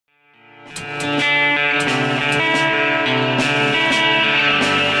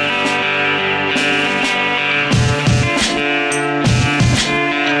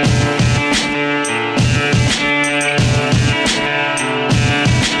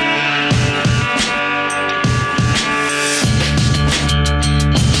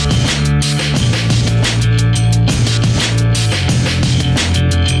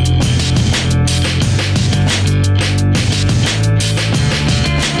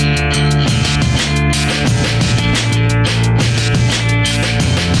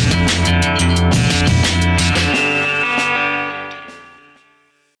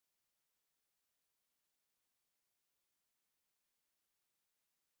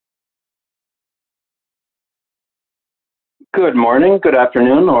Good morning, good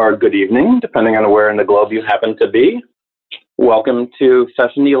afternoon, or good evening, depending on where in the globe you happen to be. Welcome to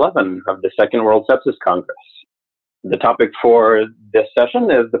session 11 of the Second World Sepsis Congress. The topic for this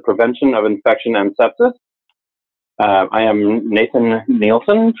session is the prevention of infection and sepsis. I am Nathan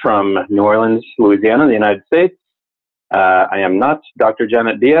Nielsen from New Orleans, Louisiana, the United States. I am not Dr.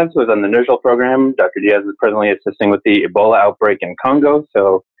 Janet Diaz, who is on the NERGL program. Dr. Diaz is presently assisting with the Ebola outbreak in Congo,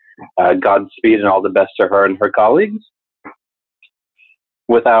 so Godspeed and all the best to her and her colleagues.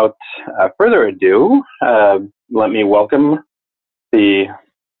 Without further ado, let me welcome the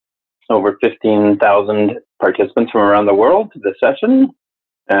over 15,000 participants from around the world to this session,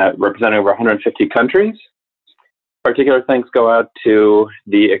 representing over 150 countries. Particular thanks go out to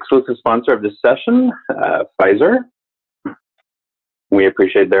the exclusive sponsor of this session, Pfizer. We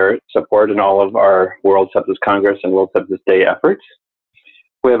appreciate their support in all of our World Sepsis Congress and World Sepsis Day efforts.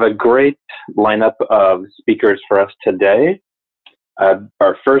 We have a great lineup of speakers for us today.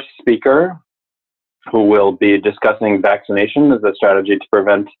 Our first speaker, who will be discussing vaccination as a strategy to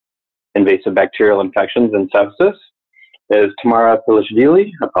prevent invasive bacterial infections and sepsis, is Tamara Pilishvili.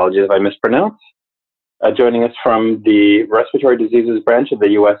 Apologies if I mispronounce. Joining us from the Respiratory Diseases branch of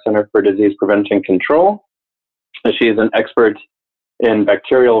the U.S. Center for Disease Prevention and Control. She is an expert in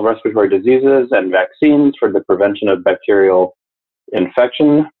bacterial respiratory diseases and vaccines for the prevention of bacterial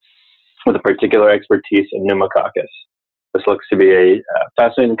infection, with a particular expertise in pneumococcus. This looks to be a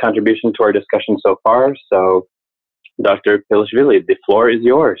fascinating contribution to our discussion so far. So, Dr. Pilishvili, the floor is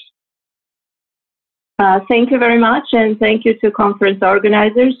yours. Thank you very much, and thank you to conference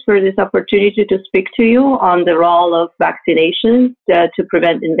organizers for this opportunity to speak to you on the role of vaccinations to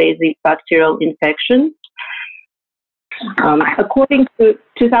prevent invasive bacterial infections. According to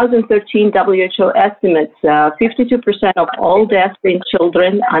 2013 WHO estimates, 52% of all deaths in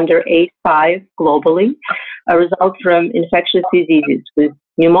children under age 5 globally result from infectious diseases, with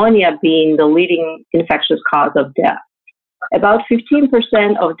pneumonia being the leading infectious cause of death. About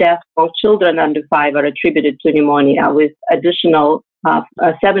 15% of deaths for children under 5 are attributed to pneumonia, with additional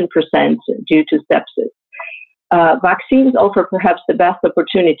 7% due to sepsis. Vaccines offer perhaps the best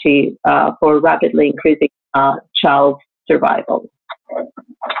opportunity for rapidly increasing child survival.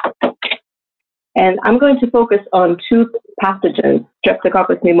 And I'm going to focus on two pathogens,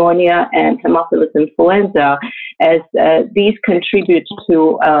 Streptococcus pneumonia and Haemophilus influenza, as these contribute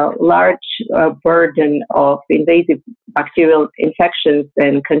to a large burden of invasive bacterial infections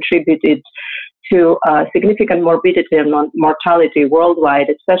and contributed to significant morbidity and mortality worldwide,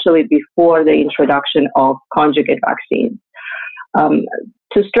 especially before the introduction of conjugate vaccines.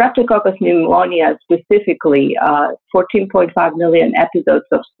 To Streptococcus pneumonia specifically, 14.5 million episodes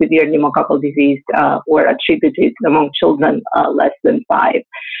of severe pneumococcal disease were attributed among children less than 5,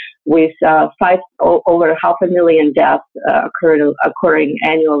 with over 500,000 deaths occurring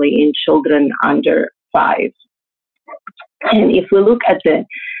annually in children under 5. And if we look at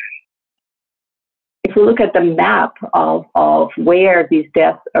the map of where these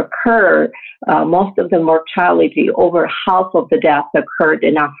deaths occur, most of the mortality, over half of the deaths occurred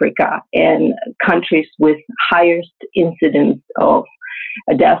in Africa, and countries with highest incidence of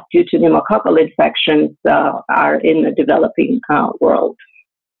deaths due to pneumococcal infections are in the developing world.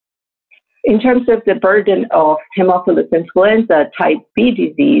 In terms of the burden of Haemophilus influenza type B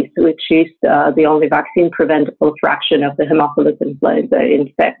disease, which is the only vaccine-preventable fraction of the Haemophilus influenza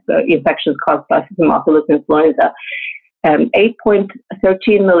infections caused by Haemophilus influenza,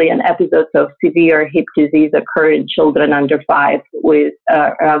 8.13 million episodes of severe hip disease occur in children under 5, with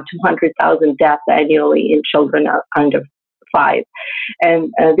around 200,000 deaths annually in children under 5.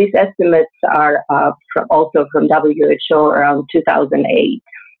 And these estimates are also from WHO around 2008.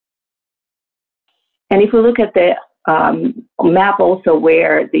 And if we look at the map also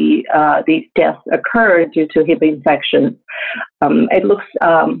where these deaths occur due to hip infections, it looks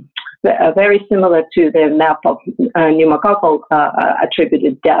very similar to the map of pneumococcal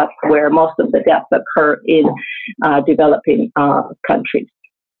attributed deaths, where most of the deaths occur in developing countries.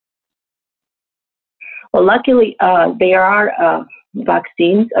 Well, luckily, there are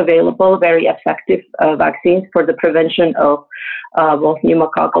vaccines available, very effective vaccines for the prevention of both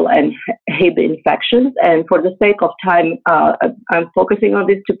pneumococcal and Hib infections. And for the sake of time, I'm focusing on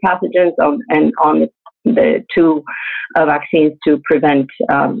these two pathogens and on the two vaccines to prevent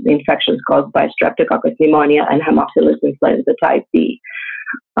infections caused by Streptococcus pneumonia and Haemophilus influenza type B.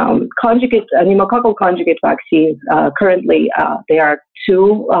 Pneumococcal conjugate vaccines, currently there are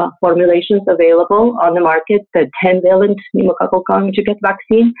two formulations available on the market, the 10-valent pneumococcal conjugate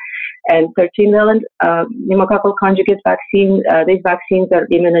vaccine and 13-valent pneumococcal conjugate vaccine. These vaccines are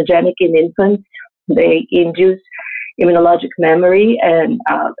immunogenic in infants. They induce immunologic memory, and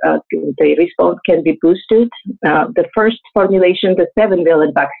the response can be boosted. The first formulation, the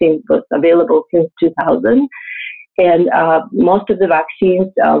 7-valent vaccine, was available since 2000. And most of the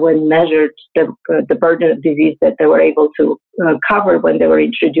vaccines, when measured, the burden of disease that they were able to cover when they were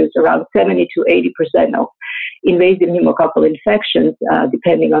introduced, around 70 to 80% of invasive pneumococcal infections,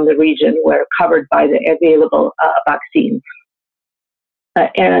 depending on the region, were covered by the available vaccines.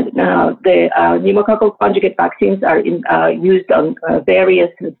 The pneumococcal conjugate vaccines are used on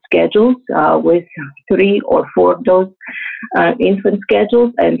various schedules with 3 or 4 dose infant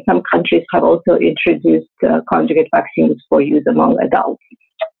schedules, and some countries have also introduced conjugate vaccines for use among adults.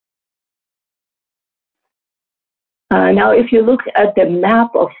 Now, if you look at the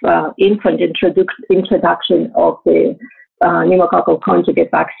map of infant introduction of the pneumococcal conjugate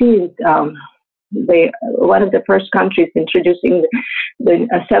vaccines, one of the first countries introducing the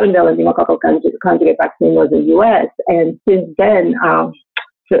 7-valent pneumococcal conjugate vaccine was the U.S., and since then,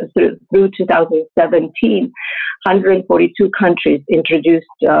 through 2017, 142 countries introduced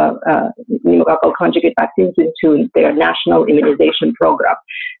pneumococcal conjugate vaccines into their national immunization program.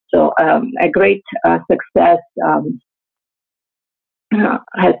 So a great success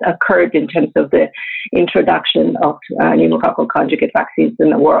has occurred in terms of the introduction of pneumococcal conjugate vaccines in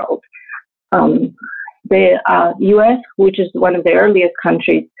the world. The U.S., which is one of the earliest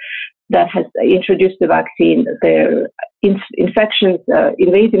countries that has introduced the vaccine, their infections,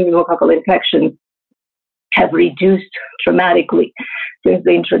 invasive pneumococcal infections, have reduced dramatically since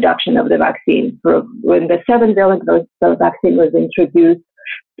the introduction of the vaccine. When the 7-valent vaccine was introduced,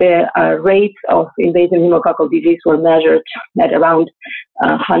 the rates of invasive pneumococcal disease were measured at around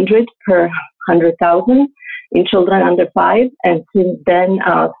 100 per 100,000 in children under 5. And since then,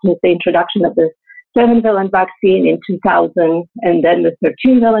 since the introduction of the 7-valent vaccine in 2000 and then the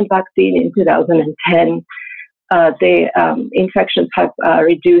 13-valent vaccine in 2010, the infections have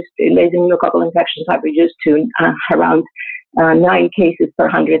reduced, invasive pneumococcal infections have reduced to around 9 cases per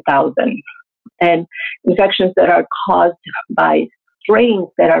 100,000. And infections that are caused by strains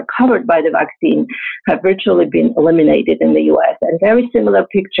that are covered by the vaccine have virtually been eliminated in the U.S. And very similar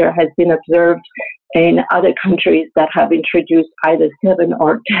picture has been observed in other countries that have introduced either 7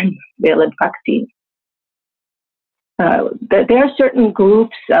 or 10-valent vaccines. There are certain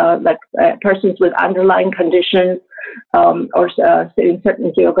groups, like persons with underlying conditions, or in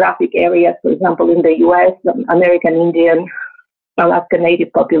certain geographic areas, for example, in the U.S., American Indian, Alaska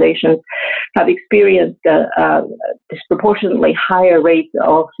Native populations have experienced disproportionately higher rates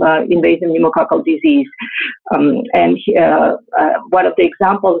of invasive pneumococcal disease. And one of the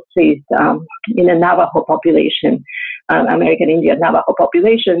examples is in a Navajo population, American Indian Navajo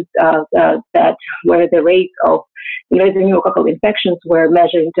populations, that where the rates of invasive pneumococcal infections were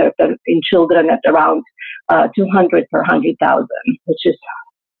measured in children at around 200 per 100,000, which is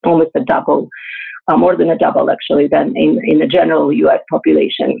almost a double. More than a double, actually, than in the general U.S.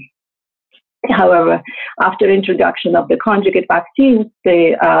 population. However, after introduction of the conjugate vaccines,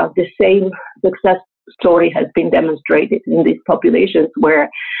 the same success story has been demonstrated in these populations where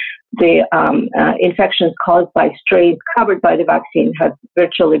the infections caused by strains covered by the vaccine have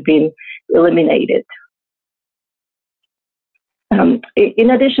virtually been eliminated. In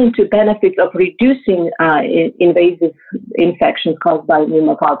addition to benefits of reducing invasive infections caused by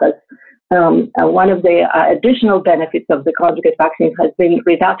pneumococcus, one of the additional benefits of the conjugate vaccine has been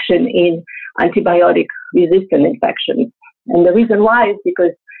reduction in antibiotic-resistant infections. And the reason why is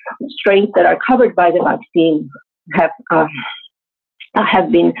because strains that are covered by the vaccine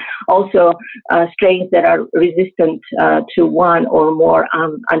have been also strains that are resistant to 1 or more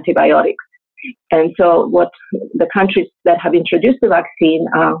antibiotics. And so what the countries that have introduced the vaccine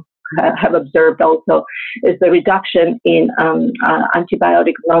have observed also is the reduction in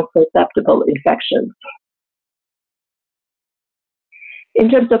antibiotic non-susceptible infections. In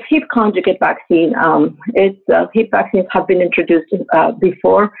terms of HIP conjugate vaccine, HIP vaccines have been introduced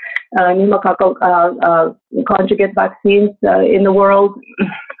before pneumococcal conjugate vaccines in the world.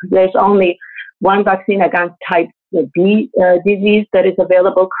 There's only one vaccine against type B disease that is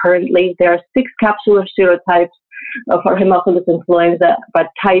available currently. There are 6 capsular serotypes for Haemophilus influenza, but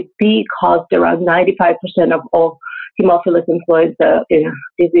type B caused around 95% of all Haemophilus influenza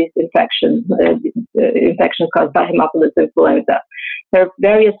disease infections caused by Haemophilus influenza. There are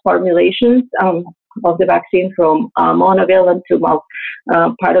various formulations of the vaccine, from monovalent to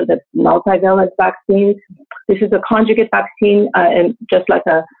part of the multivalent vaccines. This is a conjugate vaccine, and just like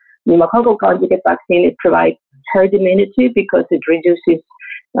a pneumococcal conjugate vaccine, it provides herd immunity because it reduces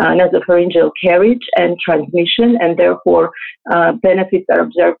nasopharyngeal carriage and transmission, and therefore benefits are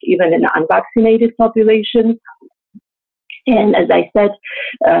observed even in unvaccinated populations. And as I said,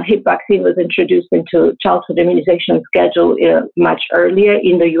 HIP vaccine was introduced into childhood immunization schedule much earlier.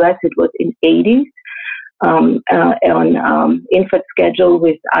 In the U.S., it was in 80s. On infant schedule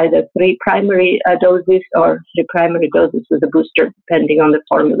with either 3 primary doses or 3 primary doses with a booster, depending on the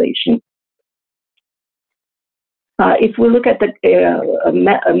formulation. If we look at a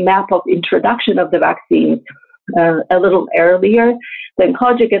map of introduction of the vaccines, a little earlier than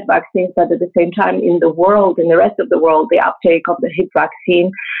conjugate vaccines, but at the same time in the world, in the rest of the world, the uptake of the HIP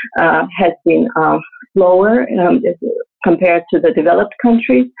vaccine has been slower compared to the developed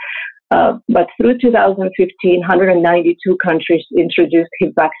countries. But through 2015, 192 countries introduced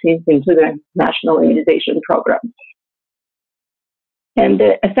HIP vaccines into their national immunization programs. And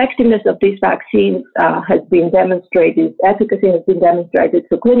the effectiveness of these vaccines has been demonstrated, efficacy has been demonstrated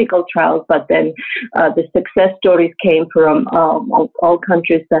through clinical trials, but then the success stories came from all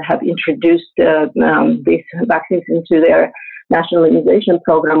countries that have introduced these vaccines into their national immunization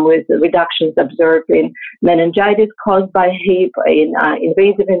program, with reductions observed in meningitis caused by HIP, in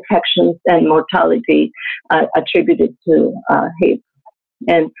invasive infections, and mortality attributed to HIP.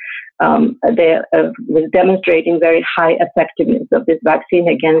 And they was demonstrating very high effectiveness of this vaccine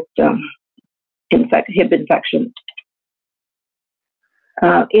against HIP infection.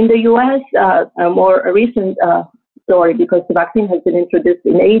 In the U.S., a more recent story, because the vaccine has been introduced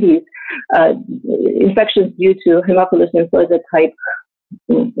in the 80s, infections due to Haemophilus influenza type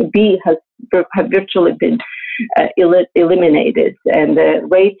B have virtually been eliminated, and the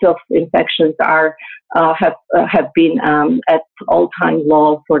rates of infections have been at all-time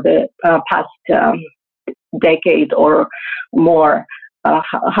low for the past decade or more.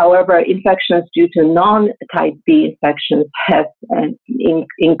 However, infections due to non-type B infections have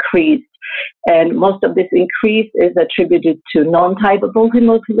increased, and most of this increase is attributed to non-typeable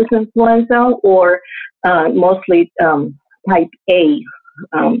Haemophilus influenza, or mostly type A,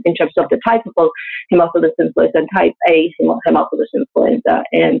 in terms of the typeable Haemophilus influenza and type A Haemophilus influenza.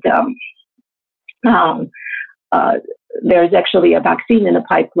 And there's actually a vaccine in the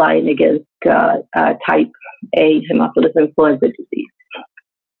pipeline against type A Haemophilus influenza disease.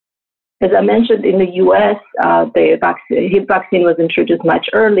 As I mentioned, in the U.S., the HIP vaccine was introduced much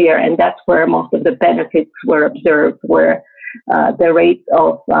earlier, and that's where most of the benefits were observed, where the rate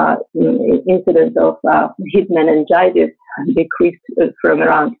of incidence of HIP meningitis decreased from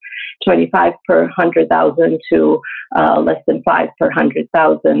around 25 per 100,000 to less than 5 per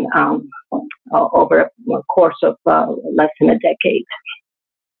 100,000 over a course of less than a decade.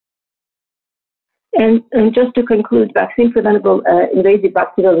 And just to conclude, vaccine-preventable invasive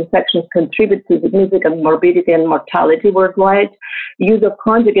bacterial infections contribute to significant morbidity and mortality worldwide. Use of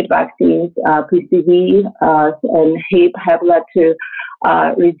conjugate vaccines, PCV and HIP, have led to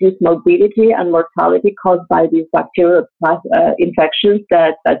reduced morbidity and mortality caused by these bacterial infections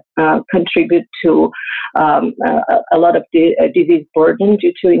that contribute to a lot of disease burden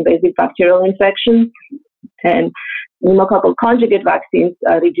due to invasive bacterial infections. And pneumococcal conjugate vaccines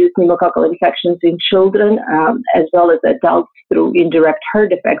reduce pneumococcal infections in children as well as adults through indirect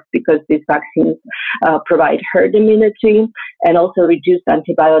herd effects, because these vaccines provide herd immunity and also reduce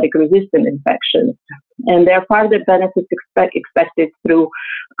antibiotic-resistant infections. And there are further benefits expected through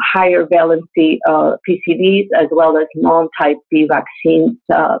higher valency PCVs as well as non-type B vaccines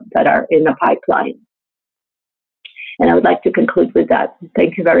that are in the pipeline. And I would like to conclude with that.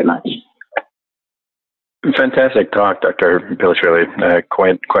 Thank you very much. Fantastic talk, Dr. Pilishvili.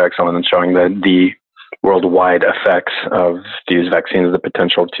 Quite excellent in showing the worldwide effects of these vaccines, the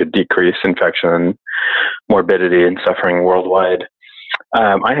potential to decrease infection, morbidity, and suffering worldwide.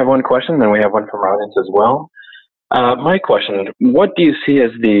 I have one question, then we have one from our audience as well. My question, what do you see as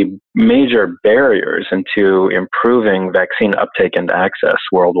the major barriers into improving vaccine uptake and access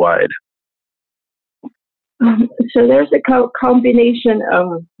worldwide? So there's a combination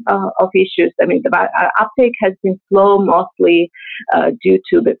of issues. I mean, the uptake has been slow, mostly due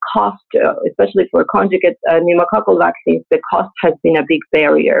to the cost, especially for conjugate pneumococcal vaccines. The cost has been a big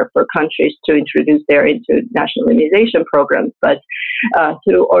barrier for countries to introduce their into national immunization programs. But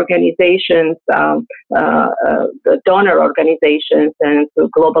through organizations, the donor organizations, and through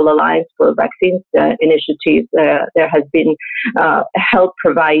Global Alliance for Vaccines initiatives, there has been help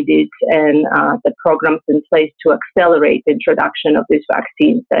provided and the programs in place to accelerate the introduction of these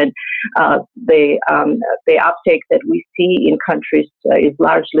vaccines. And the uptake that we see in countries is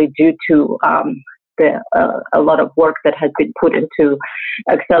largely due to a lot of work that has been put into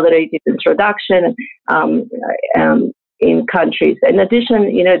accelerated introduction in countries. In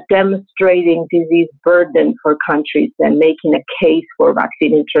addition, demonstrating disease burden for countries and making a case for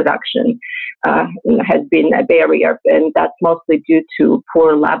vaccine introduction. has been a barrier, and that's mostly due to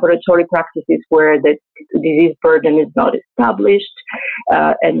poor laboratory practices where the disease burden is not established,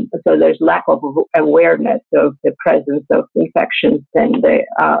 and so there's lack of awareness of the presence of infections and the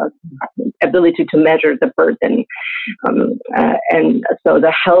ability to measure the burden. And so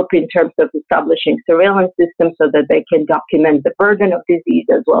the help in terms of establishing surveillance systems so that they can document the burden of disease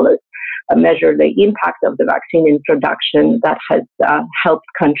as well as measure the impact of the vaccine introduction, that has helped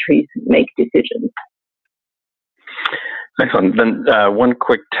countries make decisions. Excellent. Then one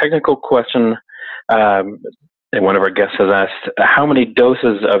quick technical question. One of our guests has asked, how many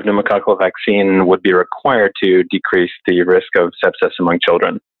doses of pneumococcal vaccine would be required to decrease the risk of sepsis among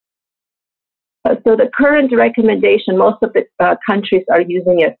children? So the current recommendation, most of the countries are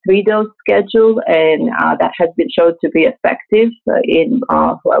using a 3-dose schedule, and that has been shown to be effective in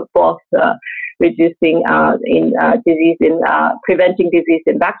both reducing disease in preventing disease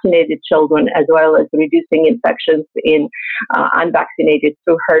in vaccinated children, as well as reducing infections in unvaccinated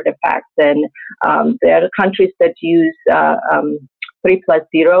through herd effects. And there are countries that use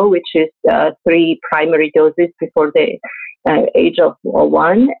 3+0, which is 3 primary doses before the age of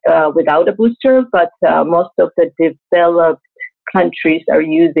 1 without a booster, but most of the developed countries are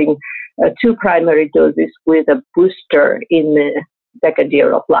using 2 primary doses with a booster in the second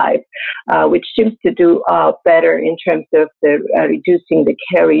year of life, which seems to do better in terms of the reducing the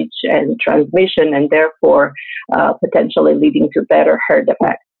carriage and transmission, and therefore potentially leading to better herd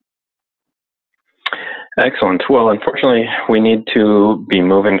effects. Excellent. Well, unfortunately, we need to be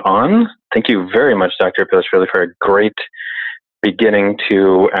moving on. Thank you very much, Dr. Pilishvili, for a great beginning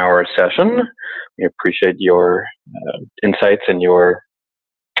to our session. We appreciate your insights and your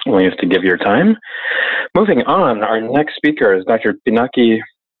willingness to give your time. Moving on, our next speaker is Dr. Pinaki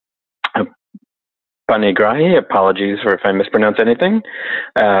Panigrahi. Apologies for if I mispronounce anything.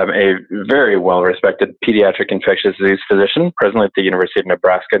 A very well-respected pediatric infectious disease physician, presently at the University of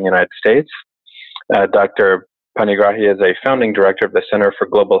Nebraska in the United States. Dr. Panigrahi is a founding director of the Center for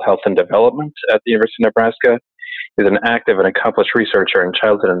Global Health and Development at the University of Nebraska. He's an active and accomplished researcher in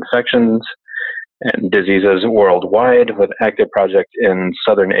childhood infections and diseases worldwide, with active projects in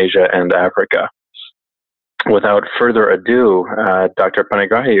Southern Asia and Africa. Without further ado, Dr.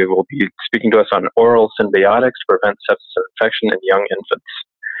 Panigrahi will be speaking to us on oral Synbiotics to prevent sepsis infection in young infants.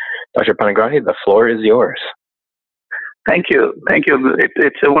 Dr. Panigrahi, the floor is yours. Thank you. Thank you.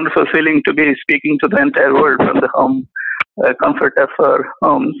 It's a wonderful feeling to be speaking to the entire world from the home comfort of our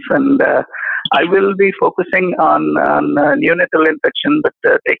homes. And I will be focusing on neonatal infection, but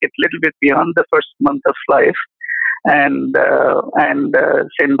take it a little bit beyond the first month of life, and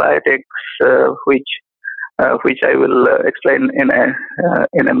Synbiotics, which I will explain in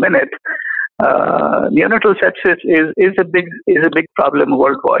a minute. Neonatal sepsis is a big problem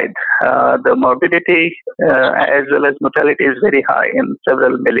worldwide. The morbidity as well as mortality is very high, in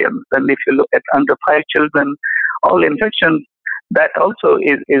several millions. And if you look at under 5 children, all infections, that also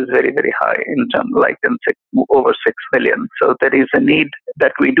is very, very high in terms over 6 million. So there is a need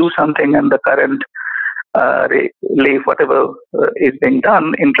that we do something, and the current relief, whatever is being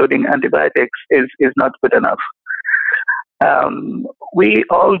done, including antibiotics, is not good enough. We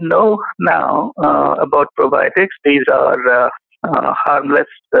all know now about probiotics. These are harmless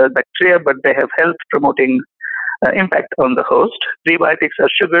bacteria, but they have health-promoting impact on the host. Prebiotics are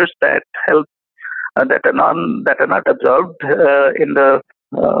sugars that help that are not absorbed in the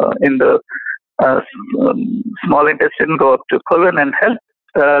small intestine, go up to colon and help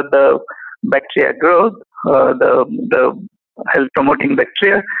the bacteria grow, the health-promoting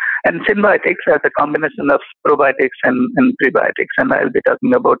bacteria. And Synbiotics as a combination of probiotics and prebiotics. And I'll be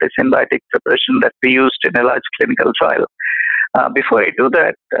talking about a symbiotic preparation that we used in a large clinical trial. Before I do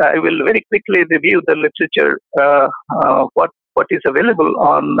that, I will very quickly review the literature, what is available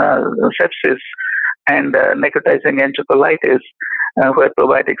on sepsis and necrotizing enterocolitis, where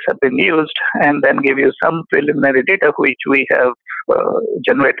probiotics have been used, and then give you some preliminary data which we have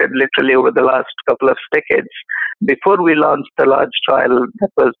generated literally over the last couple of decades before we launched the large trial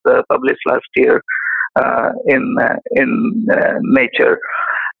that was published last year in Nature.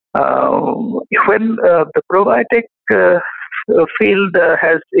 When the probiotic field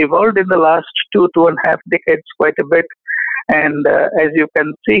has evolved in the last 2.5 decades quite a bit, and as you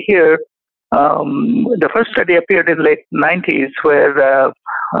can see here, the first study appeared in late 90s, where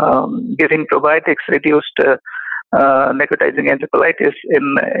giving probiotics reduced necrotizing enterocolitis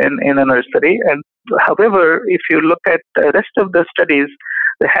in a nursery. And however, if you look at the rest of the studies,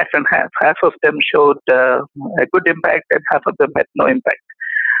 the half and half. Half of them showed a good impact, and half of them had no impact.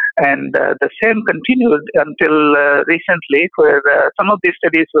 And the same continued until recently, where some of these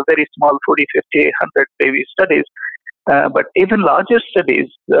studies were very small, 40, 50, 100 baby studies. But even larger studies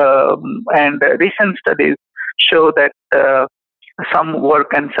and recent studies show that some work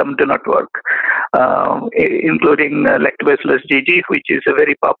and some do not work, including Lactobacillus GG, which is a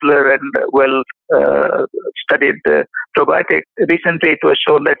very popular and well studied probiotic. Recently, it was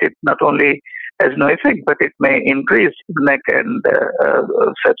shown that it not only has no effect, but it may increase neck and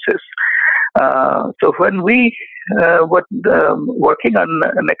sepsis. So when we were working on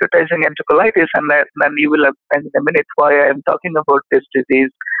necrotizing enterocolitis, and then you will understand in a minute why I am talking about this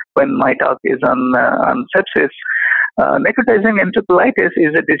disease when my talk is on sepsis. Necrotizing enterocolitis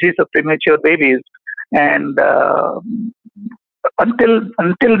is a disease of premature babies, and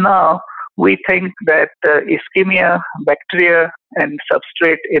until now, we think that ischemia, bacteria, and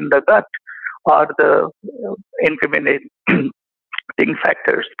substrate in the gut are the incriminating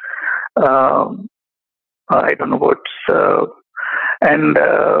factors. I don't know what's and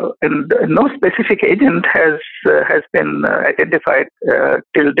no specific agent has been identified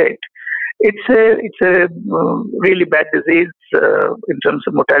till date. It's a really bad disease in terms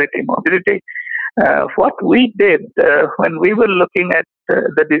of mortality, morbidity. What we did when we were looking at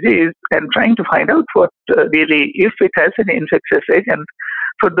the disease and trying to find out what really, if it has an infectious agent,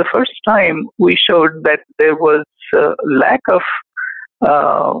 for the first time we showed that there was lack of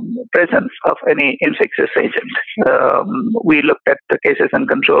presence of any infectious agent. We looked at the cases and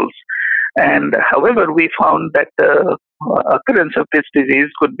controls, and however, we found that the occurrence of this disease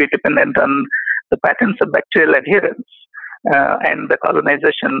could be dependent on the patterns of bacterial adherence and the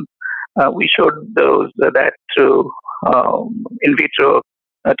colonization. We showed that through in vitro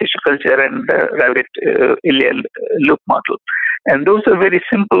tissue culture and rabbit ileal loop model. And those are very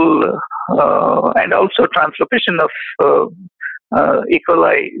simple, and also translocation of E.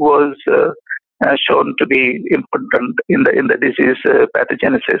 coli was shown to be important in the disease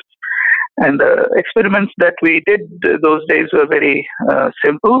pathogenesis. And the experiments that we did those days were very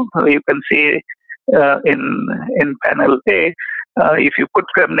simple. You can see in panel A, if you put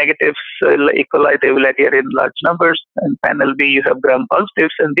gram-negatives E. coli, they will adhere in large numbers. In panel B, you have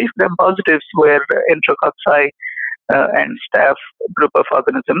gram-positives, and these gram-positives were enterococci and staph group of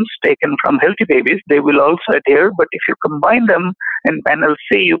organisms taken from healthy babies. They will also adhere, but if you combine them in panel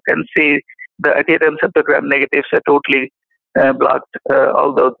C, you can see the adherence of the gram-negatives are totally blocked,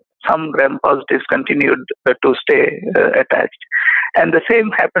 although some gram-positives continued to stay attached. And the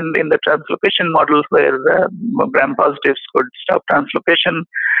same happened in the translocation model, where gram-positives could stop translocation.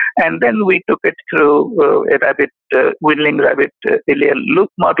 And then we took it through a Winling rabbit ileal loop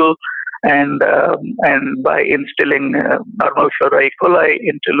model, and by instilling normal flora E. coli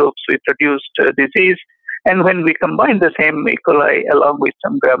into loops, we produced disease. And when we combined the same E. coli along with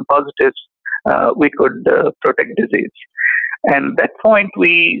some gram-positives, we could protect disease. And at that point,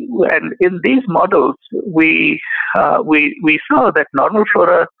 and in these models, we saw that normal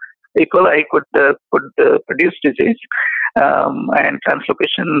flora E. coli could produce disease, and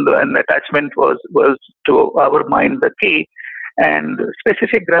translocation and attachment was to our mind the key. And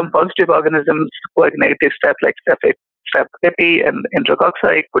specific gram-positive organisms, coag-negative staph like staph epi and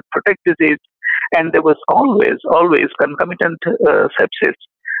enterococci, could protect disease. And there was always concomitant sepsis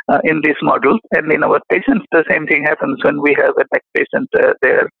in these models. And in our patients, the same thing happens when we have a neck patient.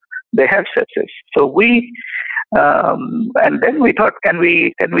 They have sepsis. So and then we thought, can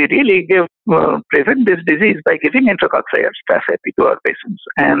we really prevent this disease by giving enterococci or staph epi to our patients?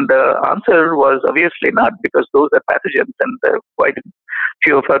 And the answer was obviously not, because those are pathogens, and quite a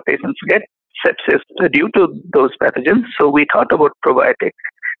few of our patients get sepsis due to those pathogens. So we thought about probiotics.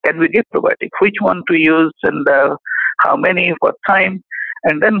 Can we give probiotics? Which one to use, and how many, what time?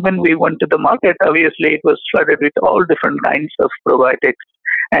 And then when we went to the market, obviously it was flooded with all different kinds of probiotics,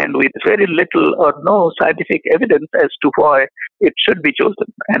 and with very little or no scientific evidence as to why it should be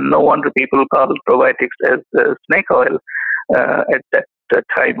chosen. And no wonder people call probiotics as snake oil. At that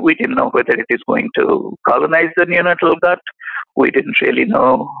time, we didn't know whether it is going to colonize the neonatal gut. We didn't really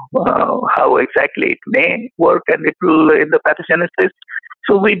know how exactly it may work, and it will in the pathogenesis.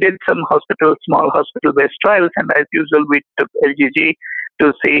 So we did some small hospital-based trials, and as usual, we took LGG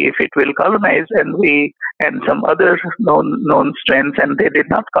to see if it will colonize, and some other known strains, and they did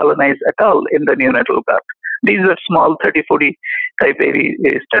not colonize at all in the neonatal gut. These were small 30-40 type baby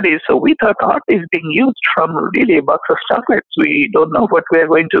studies. So we thought art is being used from really a box of chocolates. We don't know what we're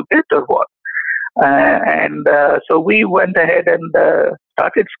going to get or what. So we went ahead and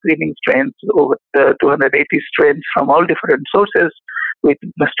started screening strains, over 280 strains from all different sources. We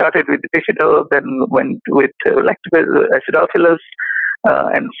started with bifido, then went with lactobacillus acidophilus,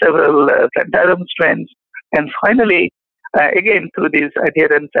 and several Plantarum strains. And finally, again, through these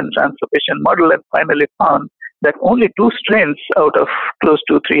adherence and translocation model, and finally found that only 2 strains out of close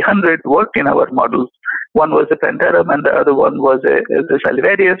to 300 worked in our models. One was the Plantarum and the other one was the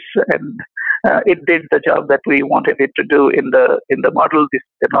Salivarius, and it did the job that we wanted it to do in the model. This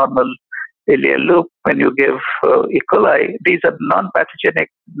is the normal ileal loop. When you give E. coli, these are non-pathogenic,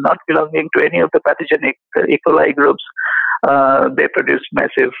 not belonging to any of the pathogenic E. coli groups. They produce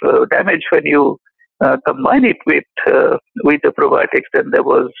massive damage. When you combine it with the probiotics, then there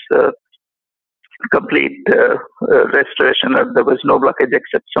was complete restoration. There was no blockage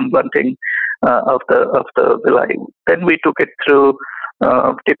except some blunting of the villi. Then we took it through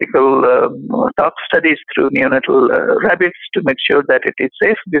typical tox studies through neonatal rabbits to make sure that it is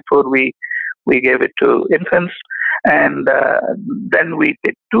safe before we gave it to infants. And then we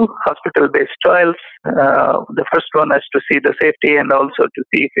did 2 hospital-based trials. The first one is to see the safety and also to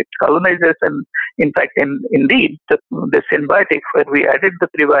see if it colonizes. And in fact, indeed, the Synbiotics, when we added the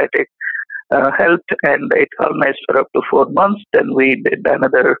prebiotic, helped, and it colonized for up to 4 months. Then we did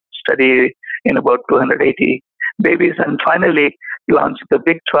another study in about 280 babies, and finally launched the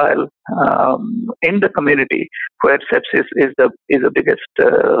big trial in the community where sepsis is the biggest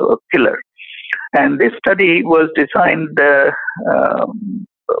killer. And this study was designed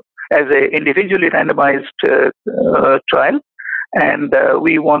as an individually randomized trial, and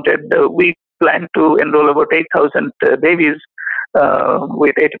we planned to enroll about 8,000 babies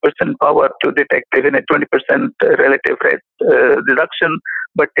with 80% power to detect even a 20% relative rate reduction.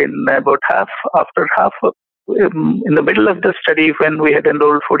 But in about in the middle of the study, when we had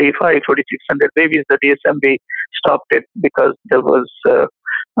enrolled 4,600 babies, the DSMB stopped it because there was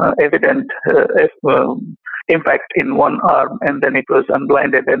evident impact in one arm, and then it was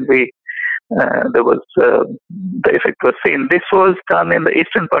unblinded, and there was the effect was seen. This was done in the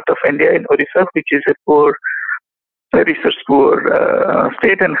eastern part of India, in Orissa, which is a research poor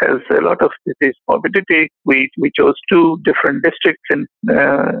state and has a lot of disease morbidity. We chose 2 different districts in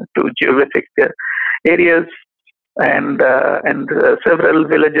 2 geographic areas, and several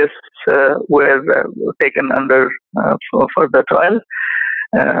villages were taken under for the trial,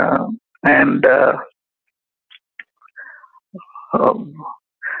 and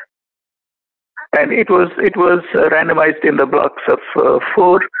it was randomized in the blocks of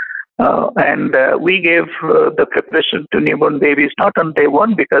 4. And we gave the preparation to newborn babies not on day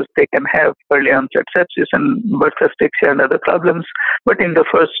 1 because they can have early onset sepsis and birth asphyxia and other problems, but in the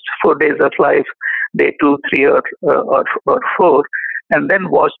first 4 days of life, day 2, 3, or 4, and then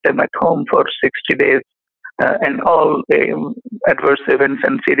watch them at home for 60 days. And all adverse events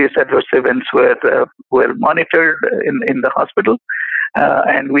and serious adverse events were monitored in the hospital.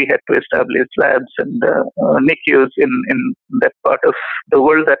 And we had to establish labs and NICUs in that part of the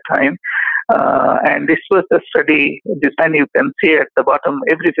world at that time. And this was the study design. You can see at the bottom,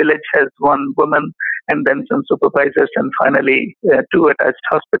 every village has 1 woman and then some supervisors, and finally 2 attached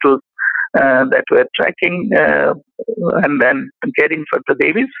hospitals that were tracking and then caring for the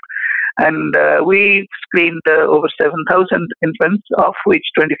babies. And we screened over 7,000 infants, of which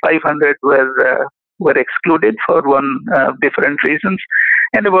 2,500 were excluded for different reasons,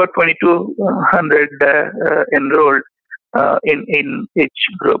 and about 2,200 enrolled in each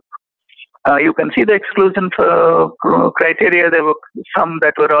group. You can see the exclusion criteria. There were some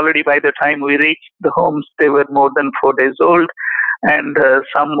that were already, by the time we reached the homes, they were more than 4 days old, and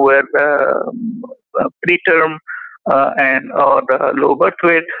some were preterm or low birth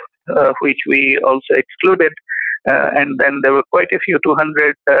weight, which we also excluded. And then there were quite a few,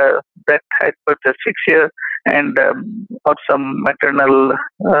 200 that had birth asphyxia and or some maternal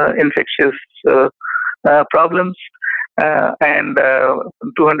infectious problems. And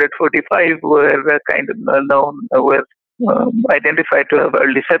 245 were kind of known, were identified to have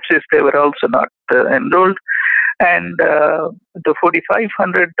early sepsis. They were also not enrolled. And the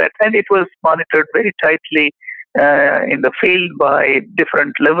 4,500 and it was monitored very tightly in the field by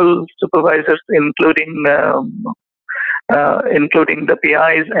different level supervisors, including the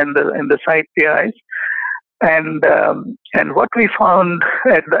PIs and the site PIs. And what we found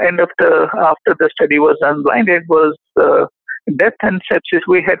at the end of after the study was unblinded was death and sepsis.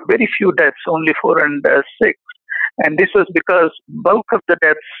 We had very few deaths, only 4 and 6. And this was because bulk of the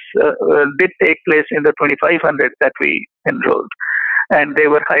deaths did take place in the 2,500 that we enrolled. And they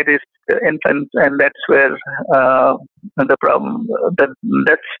were high-risk infants, and that's where the problem, the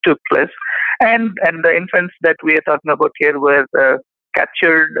deaths took place. And the infants that we are talking about here were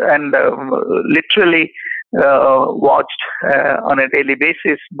captured, and literally watched on a daily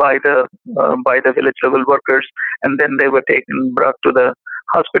basis by the village level workers, and then they were brought to the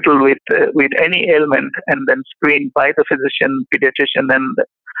hospital with any ailment, and then screened by the physician, pediatrician, and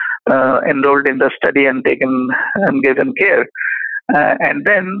enrolled in the study and taken and given care. And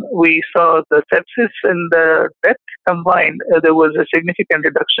then we saw the sepsis and the death combined. There was a significant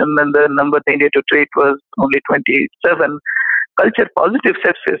reduction, and the number they needed to treat was only 27. Culture positive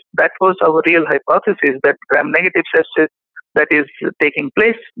sepsis, that was our real hypothesis, that gram-negative sepsis that is taking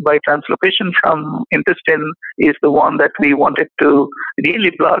place by translocation from intestine is the one that we wanted to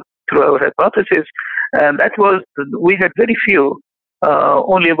really block through our hypothesis. And that was, we had very few,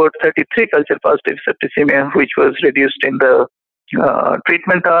 only about 33 culture positive septicemia, which was reduced in the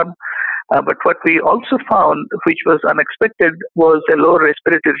treatment arm. But what we also found, which was unexpected, was a low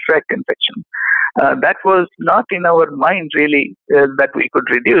respiratory tract infection. That was not in our mind really that we could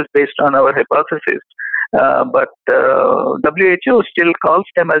reduce based on our hypothesis. But WHO still calls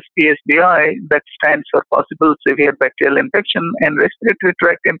them as PSBI, that stands for possible severe bacterial infection, and respiratory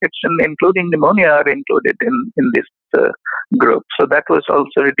tract infection, including pneumonia, are included in this group. So that was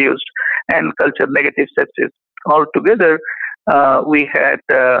also reduced. And culture negative sepsis altogether, we had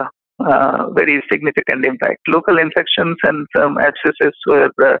very significant impact. Local infections and some abscesses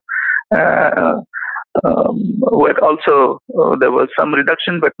were also, there was some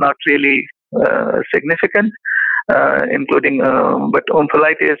reduction, but not really significant, including but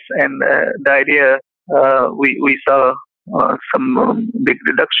omphalitis and diarrhea, we saw some big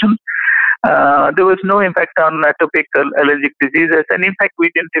reduction. There was no impact on atopic allergic diseases, and in fact, we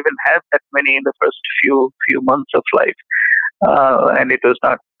didn't even have that many in the first few months of life. And it was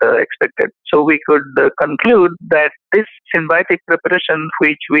not expected. So we could conclude that this symbiotic preparation,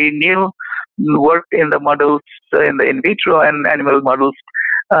 which we knew worked in the models, in the in vitro and animal models,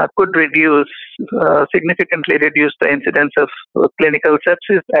 could significantly reduce the incidence of clinical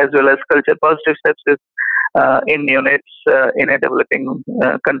sepsis as well as culture positive sepsis in neonates in a developing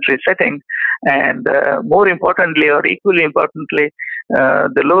country setting. And more importantly, or equally importantly,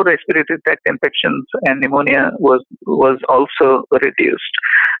 the low respiratory tract infections and pneumonia was also reduced.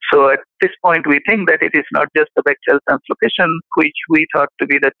 So at this point, we think that it is not just the bacterial translocation, which we thought to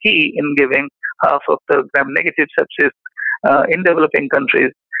be the key in giving half of the gram-negative sepsis in developing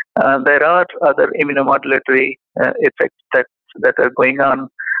countries. There are other immunomodulatory effects that are going on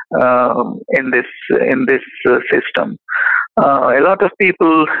in this system. A lot of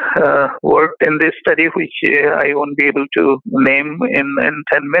people worked in this study, which I won't be able to name in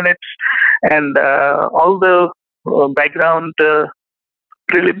 10 minutes. And all the background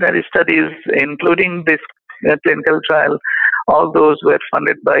preliminary studies, including this clinical trial, all those were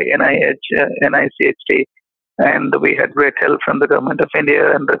funded by NIH, NICHD. And we had great help from the government of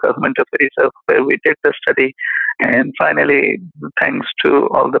India and the government of Orissa, where we did the study. And finally, thanks to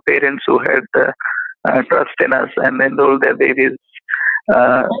all the parents who had trust in us and enrolled their babies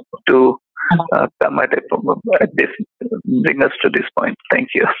to come at this, bring us to this point. Thank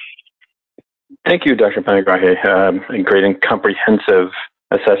you. Thank you, Dr. Panigrahi. A great and comprehensive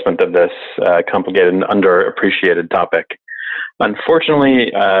assessment of this complicated and underappreciated topic.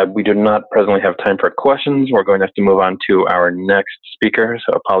 Unfortunately, we do not presently have time for questions. We're going to have to move on to our next speaker.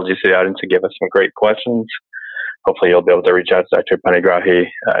 So apologies to the audience who gave us some great questions. Hopefully you'll be able to reach out to Dr. Panigrahi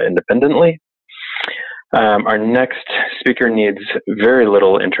independently. Our next speaker needs very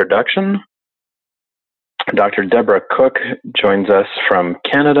little introduction. Dr. Deborah Cook joins us from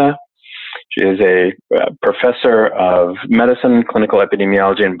Canada. She is a professor of medicine, clinical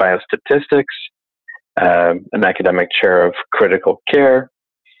epidemiology, and biostatistics, an academic chair of critical care.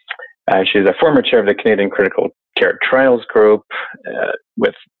 She's a former chair of the Canadian Critical Care Trials Group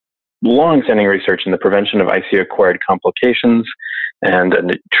with long-standing research in the prevention of ICU-acquired complications and a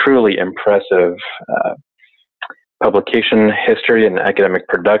truly impressive publication history and academic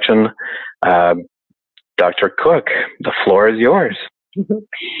production. Dr. Cook, the floor is yours.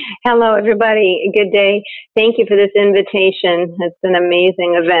 Hello, everybody. Good day. Thank you for this invitation. It's an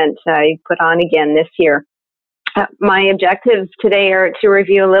amazing event I put on again this year. My objectives today are to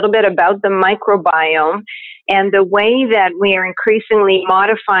review a little bit about the microbiome and the way that we are increasingly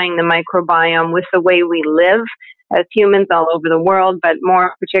modifying the microbiome with the way we live as humans all over the world, but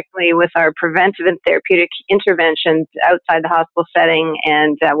more particularly with our preventive and therapeutic interventions outside the hospital setting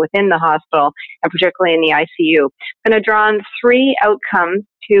and within the hospital, and particularly in the ICU. I'm going to draw on 3 outcomes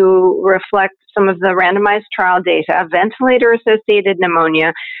to reflect some of the randomized trial data: ventilator-associated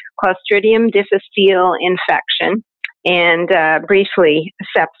pneumonia, Clostridium difficile infection, and briefly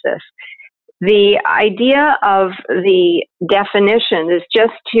sepsis. The idea of the definition is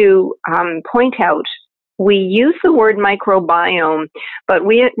just to point out we use the word microbiome, but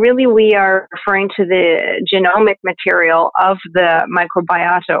we are referring to the genomic material of the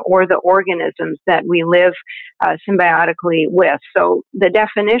microbiota, or the organisms that we live symbiotically with. So the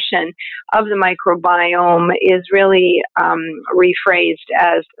definition of the microbiome is really rephrased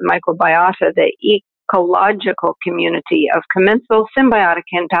as microbiota, the ecological community of commensal, symbiotic,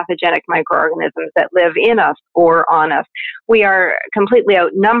 and pathogenic microorganisms that live in us or on us. We are completely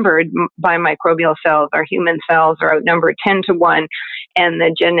outnumbered by microbial cells. Our human cells are outnumbered 10 to 1, and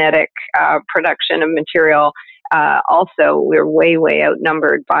the genetic production of material also, we're way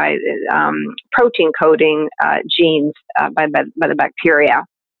outnumbered by protein coding genes by the bacteria.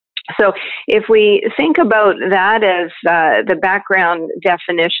 So if we think about that as the background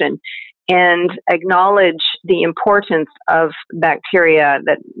definition, and acknowledge the importance of bacteria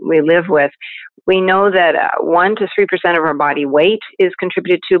that we live with, we know that 1 to 3% of our body weight is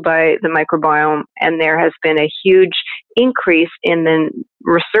contributed to by the microbiome, and there has been a huge increase in the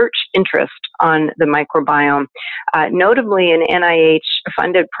research interest on the microbiome. Notably, an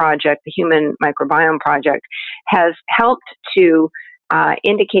NIH-funded project, the Human Microbiome Project, has helped to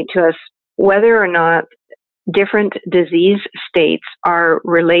indicate to us whether or not different disease states are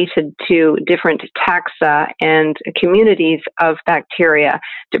related to different taxa and communities of bacteria.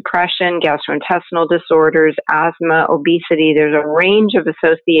 Depression, gastrointestinal disorders, asthma, obesity. There's a range of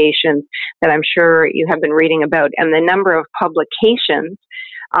associations that I'm sure you have been reading about. And the number of publications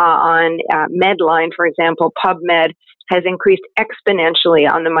on Medline, for example, PubMed, has increased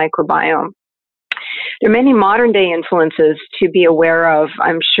exponentially on the microbiome. There are many modern-day influences to be aware of.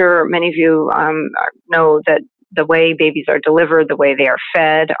 I'm sure many of you know that the way babies are delivered, the way they are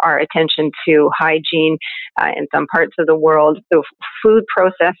fed, our attention to hygiene in some parts of the world, the food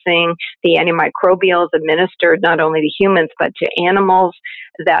processing, the antimicrobials administered not only to humans but to animals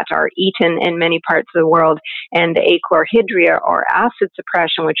that are eaten in many parts of the world, and achlorhydria, or acid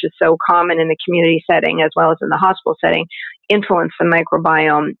suppression, which is so common in the community setting as well as in the hospital setting, influence the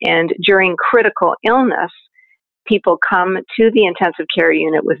microbiome. And during critical illness, people come to the intensive care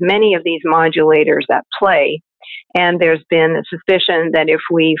unit with many of these modulators at play. And there's been a suspicion that if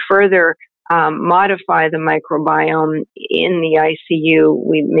we further modify the microbiome in the ICU,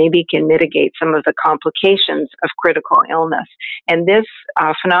 we maybe can mitigate some of the complications of critical illness. And this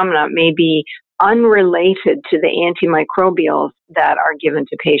phenomenon may be unrelated to the antimicrobials that are given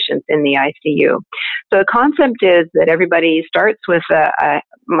to patients in the ICU. So the concept is that everybody starts with a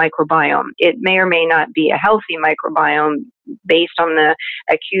microbiome. It may or may not be a healthy microbiome based on the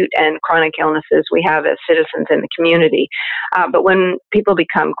acute and chronic illnesses we have as citizens in the community. But when people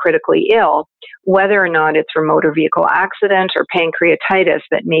become critically ill, whether or not it's from motor vehicle accident or pancreatitis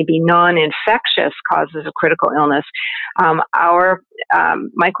that may be non-infectious causes of critical illness, our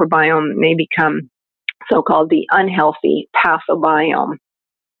microbiome may become so-called the unhealthy pathobiome.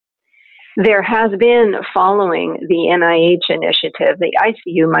 There has been, following the NIH initiative, the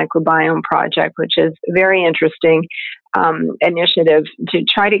ICU Microbiome Project, which is a very interesting initiative to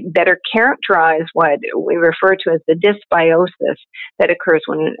try to better characterize what we refer to as the dysbiosis that occurs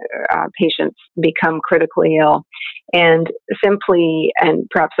when patients become critically ill. And simply, and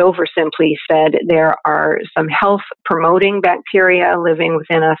perhaps oversimply said, there are some health-promoting bacteria living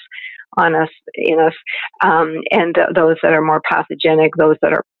within us, on us, in us, and those that are more pathogenic, those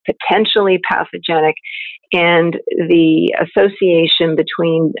that are potentially pathogenic, and the association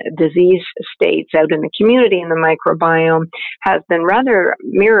between disease states out in the community and the microbiome has been rather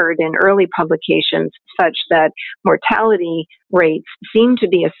mirrored in early publications, such that mortality rates seem to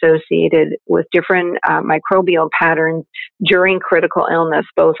be associated with different microbial patterns during critical illness,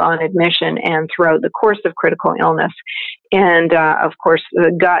 both on admission and throughout the course of critical illness. And of course,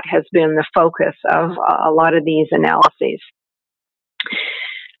 the gut has been the focus of a lot of these analyses.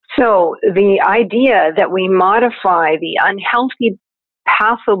 So the idea that we modify the unhealthy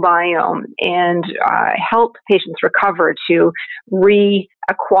pathobiome and help patients recover to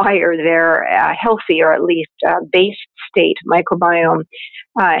reacquire their healthy, or at least base state microbiome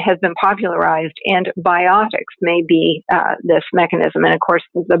has been popularized, and biotics may be this mechanism. And of course,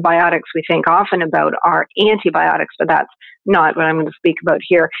 the biotics we think often about are antibiotics, but that's not what I'm going to speak about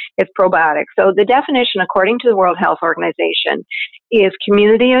here. It's probiotics. So the definition, according to the World Health Organization, is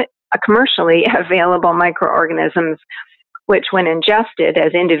commercially available microorganisms which, when ingested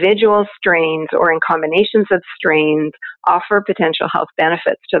as individual strains or in combinations of strains, offer potential health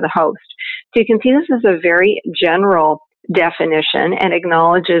benefits to the host. So you can see this is a very general definition and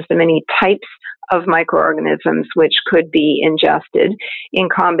acknowledges the many types of microorganisms which could be ingested in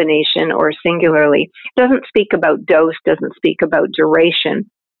combination or singularly. It doesn't speak about dose, doesn't speak about duration.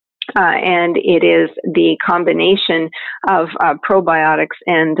 and it is the combination of probiotics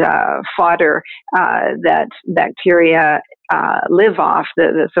and fodder that bacteria live off,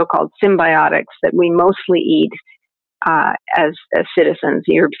 the so-called symbiotics that we mostly eat as citizens.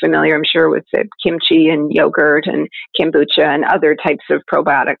 You're familiar, I'm sure, with the kimchi and yogurt and kombucha and other types of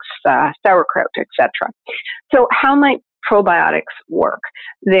probiotics, sauerkraut, etc. So how might probiotics work?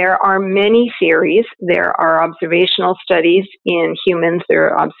 There are many theories. There are observational studies in humans. There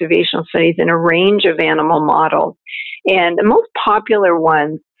are observational studies in a range of animal models. And the most popular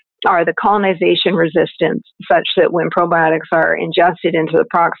ones are the colonization resistance, such that when probiotics are ingested into the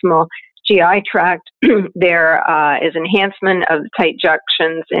proximal GI tract, there is enhancement of tight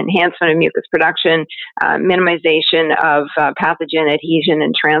junctions, enhancement of mucus production, minimization of pathogen adhesion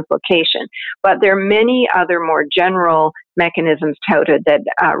and translocation. But there are many other more general mechanisms touted that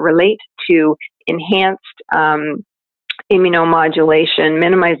relate to enhanced immunomodulation,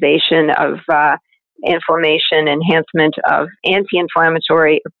 minimization of inflammation, enhancement of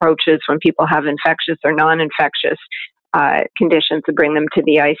anti-inflammatory approaches when people have infectious or non-infectious conditions to bring them to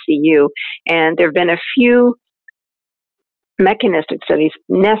the ICU. And there have been a few mechanistic studies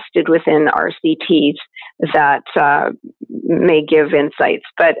nested within RCTs that may give insights,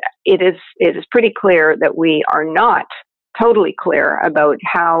 but it is pretty clear that we are not totally clear about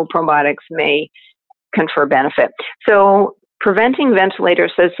how probiotics may confer benefit. So preventing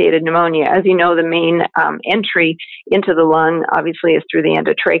ventilator-associated pneumonia, as you know, the main entry into the lung obviously is through the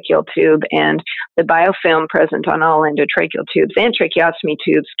endotracheal tube, and the biofilm present on all endotracheal tubes and tracheostomy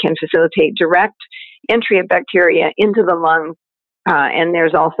tubes can facilitate direct entry of bacteria into the lung, and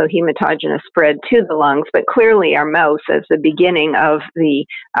there's also hematogenous spread to the lungs. But clearly our mouth as the beginning of the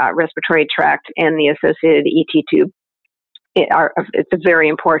respiratory tract and the associated ET tube, it's a very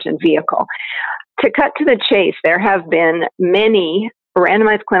important vehicle. To cut to the chase, there have been many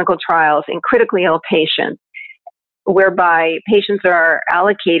randomized clinical trials in critically ill patients whereby patients are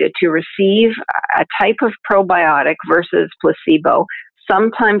allocated to receive a type of probiotic versus placebo.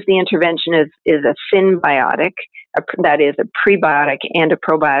 Sometimes the intervention is a synbiotic, that is a prebiotic and a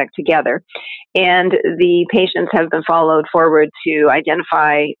probiotic together. And the patients have been followed forward to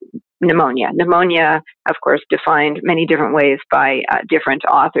identify pneumonia. Pneumonia, of course, defined many different ways by different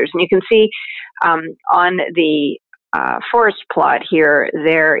authors. And you can see on the forest plot here,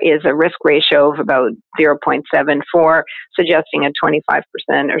 there is a risk ratio of about 0.74, suggesting a 25%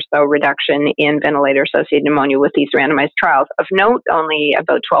 or so reduction in ventilator-associated pneumonia with these randomized trials. Of note, only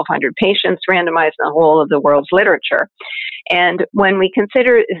about 1,200 patients randomized in the whole of the world's literature. And when we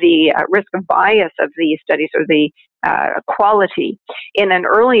consider the risk of bias of these studies, or the quality, in an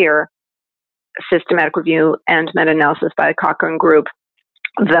earlier systematic review and meta-analysis by the Cochrane Group,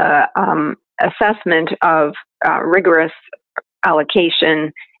 the assessment of rigorous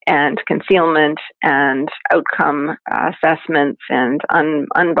allocation and concealment and outcome assessments and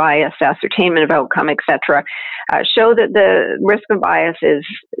unbiased ascertainment of outcome, etc., show that the risk of bias is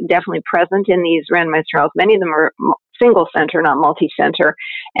definitely present in these randomized trials. Many of them are single center, not multi-center,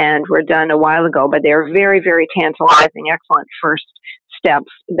 and were done a while ago, but they're very, very tantalizing, excellent first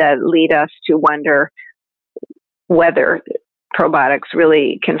steps that lead us to wonder whether probiotics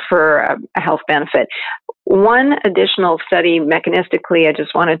really confer a health benefit. One additional study mechanistically I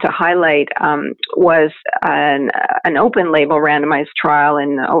just wanted to highlight was an open label randomized trial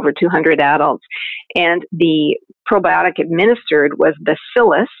in over 200 adults, and the probiotic administered was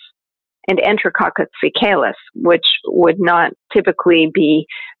Bacillus and Enterococcus faecalis, which would not typically be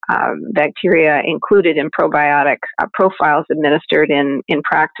bacteria included in probiotic profiles administered in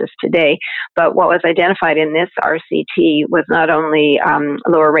practice today. But what was identified in this RCT was not only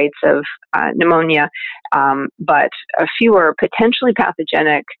lower rates of pneumonia, but fewer potentially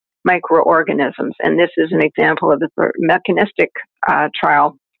pathogenic microorganisms. And this is an example of a mechanistic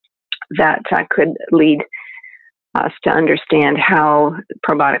trial that could lead us to understand how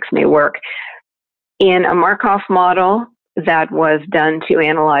probiotics may work. In a Markov model that was done to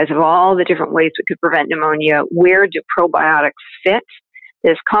analyze of all the different ways we could prevent pneumonia, where do probiotics fit?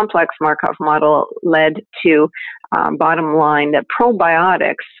 This complex Markov model led to bottom line that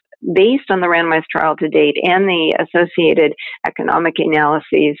probiotics, based on the randomized trial to date and the associated economic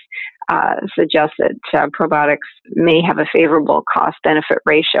analyses, suggest that probiotics may have a favorable cost-benefit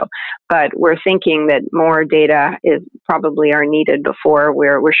ratio. But we're thinking that more data probably are needed before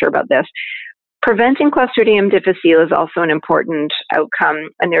we're sure about this. Preventing Clostridium difficile is also an important outcome,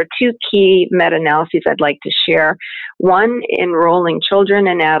 and there are two key meta-analyses I'd like to share. One, enrolling children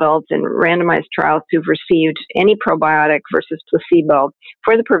and adults in randomized trials who've received any probiotic versus placebo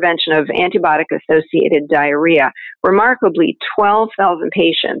for the prevention of antibiotic-associated diarrhea. Remarkably, 12,000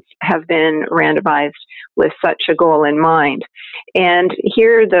 patients have been randomized with such a goal in mind. And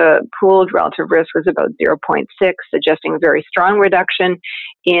here the pooled relative risk was about 0.6, suggesting a very strong reduction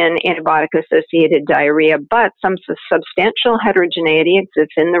in antibiotic-associated diarrhea, but some substantial heterogeneity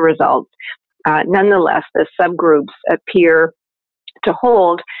exists in the results. Nonetheless, the subgroups appear to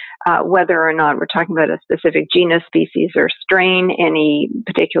hold whether or not we're talking about a specific genus, species, or strain, any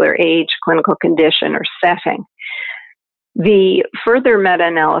particular age, clinical condition, or setting. The further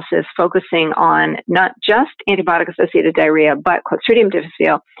meta-analysis focusing on not just antibiotic-associated diarrhea, but Clostridium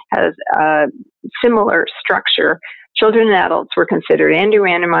difficile has a similar structure. Children and adults were considered in a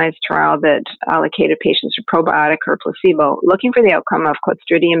randomized trial that allocated patients to probiotic or placebo, looking for the outcome of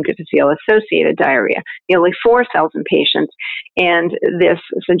Clostridium difficile-associated diarrhea. Nearly 4,000 patients, and this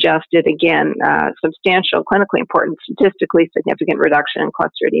suggested, again, substantial, clinically important, statistically significant reduction in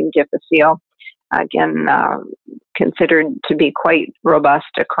Clostridium difficile. Again, considered to be quite robust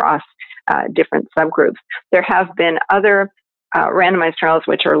across different subgroups. There have been other randomized trials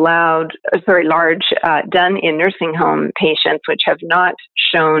which are large, done in nursing home patients, which have not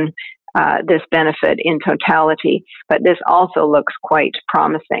shown this benefit in totality, but this also looks quite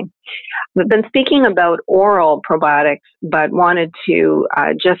promising. We've been speaking about oral probiotics, but wanted to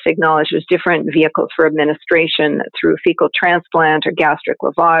just acknowledge there's different vehicles for administration through fecal transplant or gastric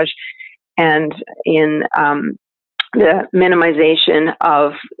lavage, and in the minimization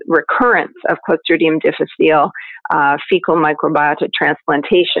of recurrence of Clostridium difficile, fecal microbiota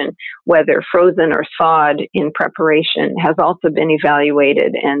transplantation, whether frozen or thawed in preparation, has also been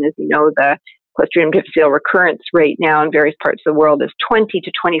evaluated. And as you know, the Clostridium difficile recurrence rate now in various parts of the world is 20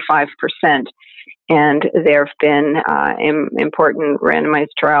 to 25%. And there have been important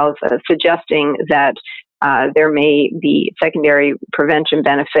randomized trials suggesting that there may be secondary prevention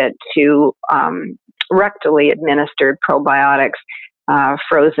benefit to rectally administered probiotics.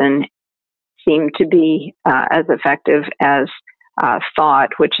 Frozen seem to be as effective as thawed,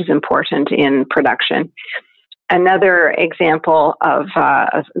 which is important in production. Another example of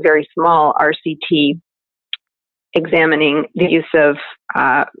a very small RCT examining the use of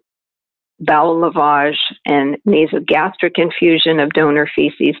bowel lavage and nasogastric infusion of donor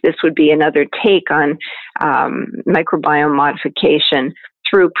feces. This would be another take on microbiome modification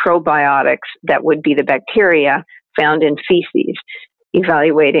through probiotics that would be the bacteria found in feces,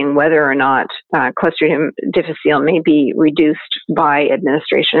 evaluating whether or not Clostridium difficile may be reduced by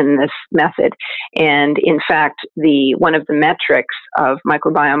administration in this method. And in fact, one of the metrics of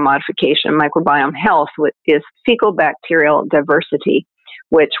microbiome modification, microbiome health, is fecal bacterial diversity,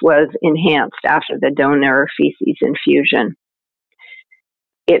 which was enhanced after the donor feces infusion.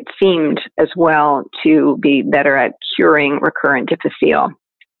 It seemed as well to be better at curing recurrent difficile.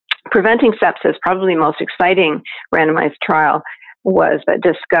 Preventing sepsis, probably the most exciting randomized trial, was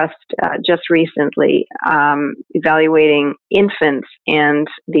discussed just recently, evaluating infants and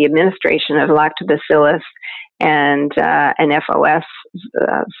the administration of lactobacillus and an FOS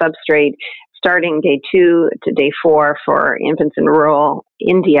substrate starting day 2 to day 4 for infants in rural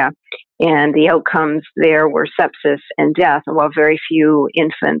India. And the outcomes there were sepsis and death. And while very few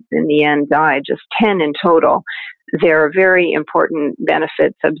infants in the end died, just 10 in total, there are very important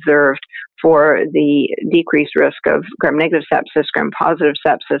benefits observed for the decreased risk of gram-negative sepsis, gram-positive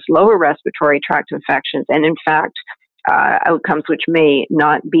sepsis, lower respiratory tract infections, and in fact, outcomes which may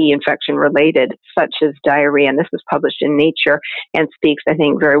not be infection-related, such as diarrhea. And this was published in Nature and speaks, I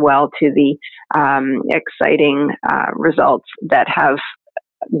think, very well to the exciting results that have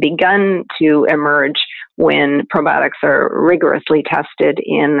begun to emerge when probiotics are rigorously tested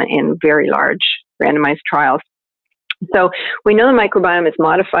in very large randomized trials. So we know the microbiome is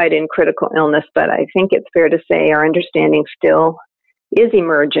modified in critical illness, but I think it's fair to say our understanding still is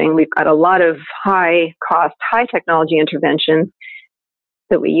emerging. We've got a lot of high-cost, high-technology interventions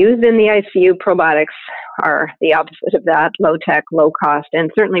that we use in the ICU. Probiotics are the opposite of that, low-tech, low-cost,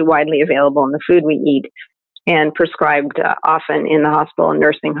 and certainly widely available in the food we eat and prescribed often in the hospital and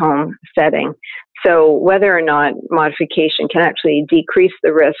nursing home setting. So whether or not modification can actually decrease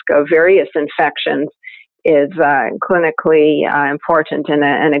the risk of various infections clinically important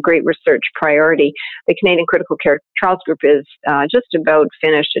and a great research priority. The Canadian Critical Care Trials Group is just about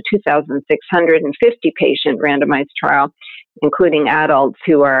finished a 2,650 patient randomized trial, including adults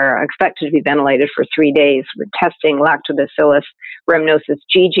who are expected to be ventilated for 3 days. We're testing Lactobacillus rhamnosus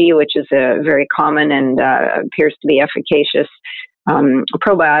GG, which is a very common and appears to be efficacious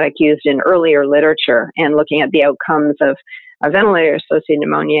probiotic used in earlier literature, and looking at the outcomes of ventilator-associated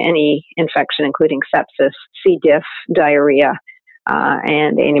pneumonia, any infection, including sepsis, C. diff, diarrhea,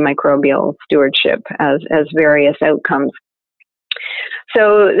 and antimicrobial stewardship as various outcomes.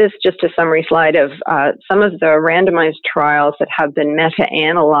 So this is just a summary slide of some of the randomized trials that have been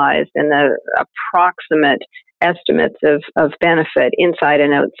meta-analyzed and the approximate estimates of benefit inside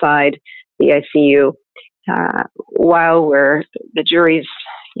and outside the ICU. While the jury's,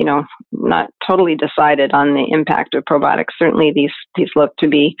 not totally decided on the impact of probiotics, certainly these look to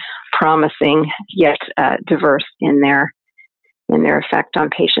be promising yet diverse in their effect on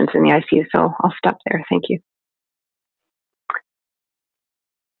patients in the ICU. So I'll stop there. Thank you.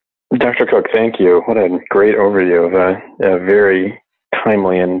 Dr. Cook, thank you. What a great overview of a very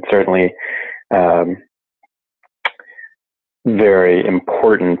timely and certainly very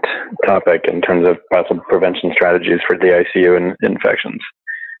important topic in terms of possible prevention strategies for the ICU and infections.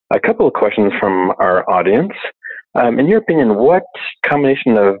 A couple of questions from our audience. In your opinion, what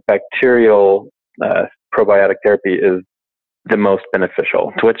combination of bacterial probiotic therapy is the most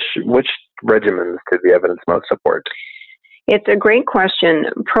beneficial? Which regimens did the evidence most support? It's a great question.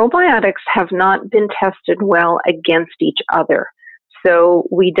 Probiotics have not been tested well against each other. So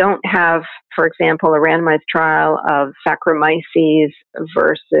we don't have, for example, a randomized trial of Saccharomyces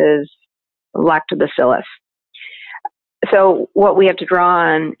versus Lactobacillus. So what we have to draw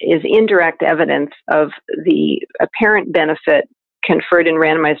on is indirect evidence of the apparent benefit conferred in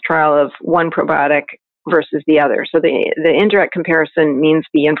randomized trial of one probiotic versus the other. So the indirect comparison means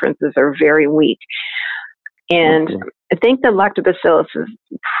the inferences are very weak. And I think the Lactobacillus is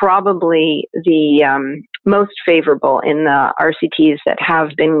probably the most favorable in the RCTs that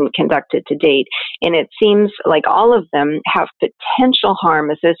have been conducted to date. And it seems like all of them have potential harm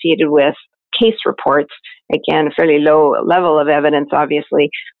associated with case reports. Again, a fairly low level of evidence, obviously,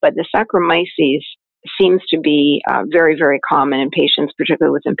 but the Saccharomyces seems to be very, very common in patients,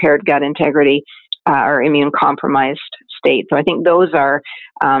 particularly with impaired gut integrity or immune-compromised state. So I think those are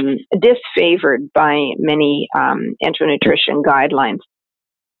disfavored by many enteronutrition guidelines.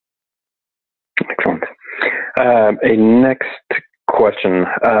 Excellent. A next question.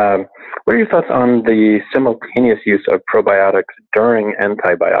 What are your thoughts on the simultaneous use of probiotics during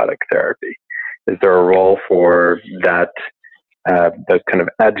antibiotic therapy? Is there a role for that, those kind of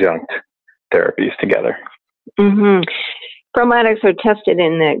adjunct therapies together? Mm-hmm. Probiotics are tested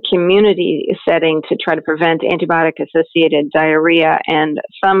in the community setting to try to prevent antibiotic-associated diarrhea, and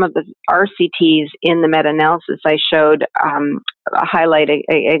some of the RCTs in the meta-analysis I showed highlight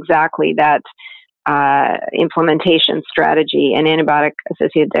exactly that implementation strategy, and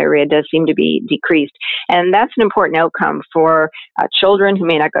antibiotic-associated diarrhea does seem to be decreased. And that's an important outcome for children who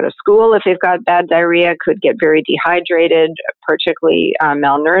may not go to school if they've got bad diarrhea, could get very dehydrated, particularly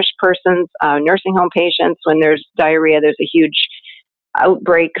malnourished persons, nursing home patients. When there's diarrhea, there's a huge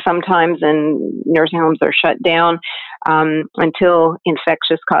outbreak sometimes, and nursing homes are shut down until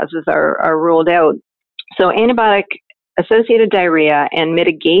infectious causes are ruled out. So antibiotic-associated diarrhea and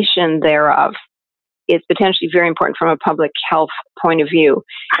mitigation thereof is potentially very important from a public health point of view.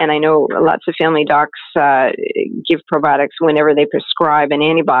 And I know lots of family docs give probiotics whenever they prescribe an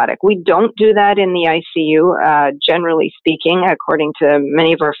antibiotic. We don't do that in the ICU, generally speaking, according to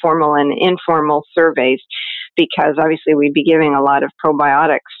many of our formal and informal surveys, because obviously we'd be giving a lot of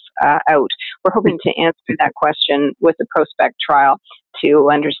probiotics out. We're hoping to answer that question with the PROSPECT trial to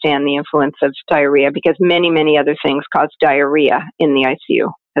understand the influence of diarrhea, because many, many other things cause diarrhea in the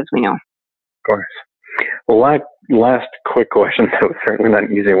ICU, as we know. Of course. Well, last quick question, that was certainly not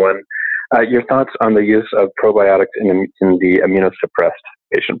an easy one. Your thoughts on the use of probiotics in the immunosuppressed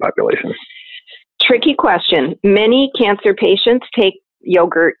patient population? Tricky question. Many cancer patients take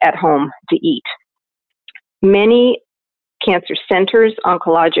yogurt at home to eat. Many cancer centers,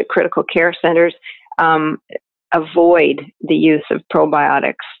 oncologic critical care centers, avoid the use of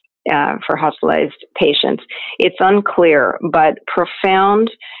probiotics for hospitalized patients. It's unclear, but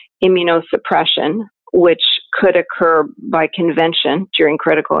profound immunosuppression, which could occur by convention during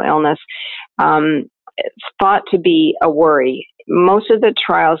critical illness, is thought to be a worry. Most of the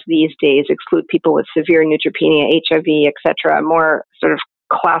trials these days exclude people with severe neutropenia, HIV, etc., more sort of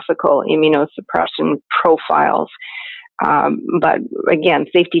classical immunosuppression profiles. But again,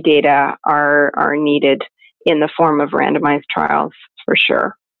 safety data are needed in the form of randomized trials for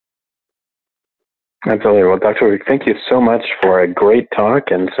sure. Absolutely. Well, Dr. Wick, thank you so much for a great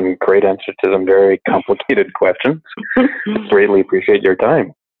talk and some great answers to some very complicated questions. Greatly appreciate your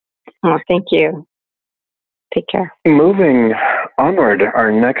time. Oh, thank you. Take care. Moving onward,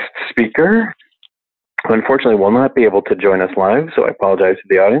 our next speaker, who unfortunately will not be able to join us live, so I apologize to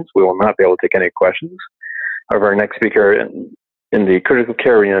the audience. We will not be able to take any questions. However, our next speaker in the critical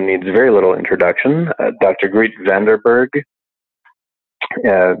care arena needs very little introduction. Dr. Greet Vanderberg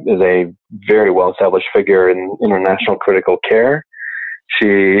is a very well-established figure in international critical care. She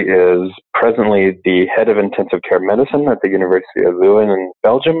is presently the head of intensive care medicine at the University of Leuven in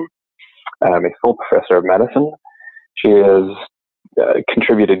Belgium, a full professor of medicine. She has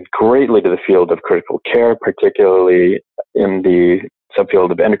contributed greatly to the field of critical care, particularly in the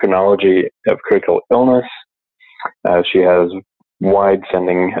subfield of endocrinology of critical illness. She has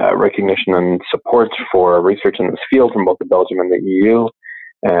wide-sending recognition and support for research in this field from both the Belgium and the EU,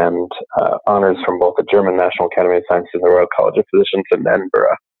 and honors from both the German National Academy of Sciences and the Royal College of Physicians in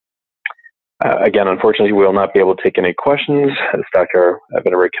Edinburgh. Again, unfortunately, we will not be able to take any questions as Dr.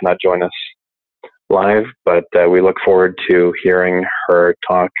 Vanderberg cannot join us live, but we look forward to hearing her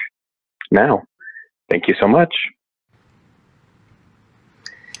talk now. Thank you so much.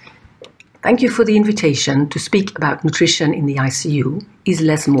 Thank you for the invitation to speak about nutrition in the ICU is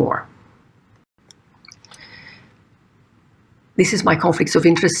less more. This is my conflicts of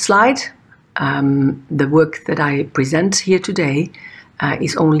interest slide. The work that I present here today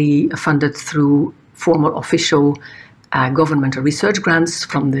is only funded through formal official governmental research grants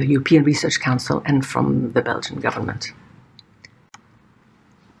from the European Research Council and from the Belgian government.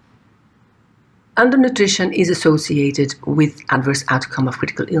 Undernutrition is associated with adverse outcome of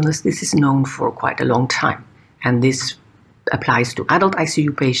critical illness. This is known for quite a long time, and this applies to adult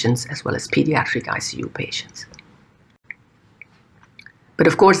ICU patients as well as pediatric ICU patients. But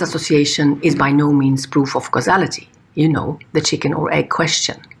of course, association is by no means proof of causality. You know, the chicken or egg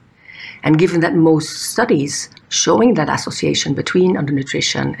question. And given that most studies showing that association between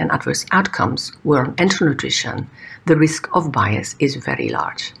undernutrition and adverse outcomes were on enteral nutrition, the risk of bias is very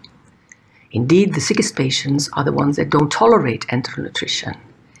large. Indeed, the sickest patients are the ones that don't tolerate enteral nutrition,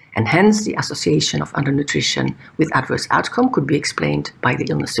 and hence the association of undernutrition with adverse outcome could be explained by the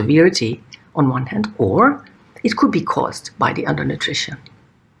illness severity on one hand, or it could be caused by the undernutrition.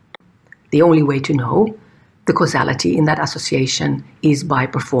 The only way to know the causality in that association is by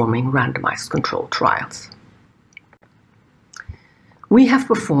performing randomized controlled trials. We have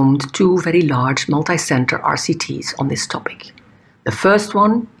performed 2 very large multi-center RCTs on this topic. The first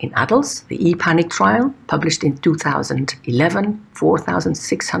one in adults, the ePanic trial, published in 2011,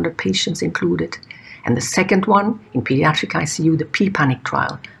 4,600 patients included, and the second one in pediatric ICU, the pPanic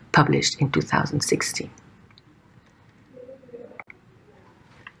trial, published in 2016.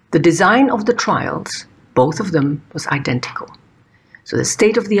 The design of the trials, both of them, was identical. So the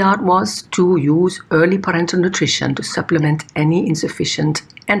state of the art was to use early parental nutrition to supplement any insufficient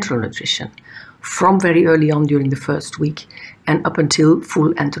enteral nutrition from very early on during the first week and up until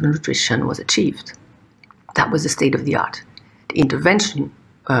full enteral nutrition was achieved. That was the state of the art. The intervention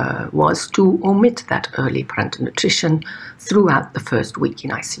was to omit that early parental nutrition throughout the first week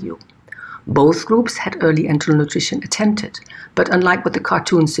in ICU. Both groups had early enteral nutrition attempted, but unlike what the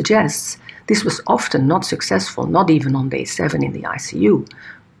cartoon suggests, this was often not successful, not even on day 7 in the ICU.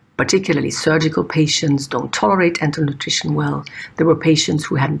 Particularly surgical patients don't tolerate enteral nutrition well. There were patients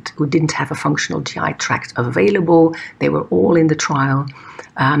who didn't have a functional GI tract available. They were all in the trial.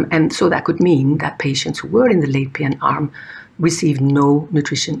 And so that could mean that patients who were in the late PN arm received no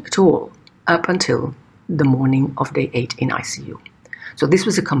nutrition at all up until the morning of day 8 in ICU. So this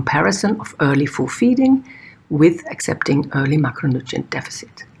was a comparison of early full feeding with accepting early macronutrient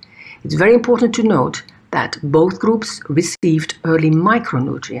deficit. It's very important to note that both groups received early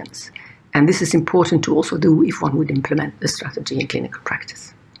micronutrients, and this is important to also do if one would implement the strategy in clinical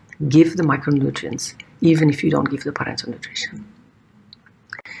practice. Give the micronutrients, even if you don't give the parental nutrition.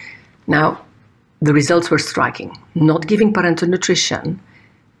 Now, the results were striking. Not giving parental nutrition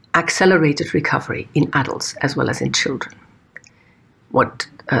accelerated recovery in adults as well as in children. What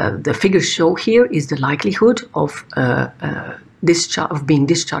the figures show here is the likelihood of being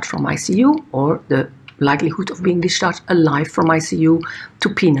discharged from ICU, or the likelihood of being discharged alive from ICU to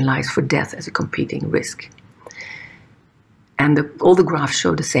penalize for death as a competing risk. And all the graphs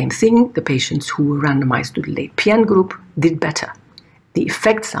show the same thing. The patients who were randomized to the late PN group did better. The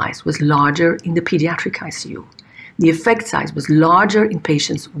effect size was larger in the pediatric ICU. The effect size was larger in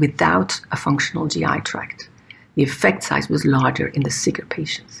patients without a functional GI tract. The effect size was larger in the sicker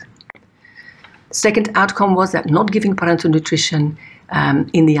patients. Second outcome was that not giving parental nutrition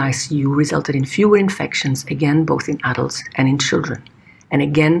in the ICU resulted in fewer infections, again, both in adults and in children. And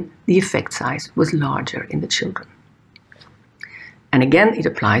again, the effect size was larger in the children. And again, it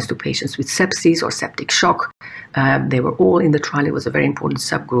applies to patients with sepsis or septic shock. They were all in the trial. It was a very important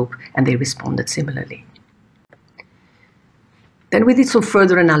subgroup, and they responded similarly. Then we did some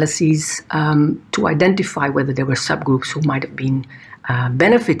further analyses to identify whether there were subgroups who might have been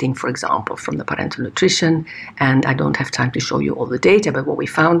benefiting, for example, from the parental nutrition. And I don't have time to show you all the data, but what we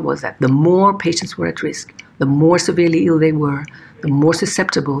found was that the more patients were at risk, the more severely ill they were, the more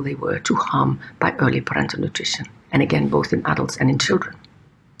susceptible they were to harm by early parental nutrition. And again, both in adults and in children.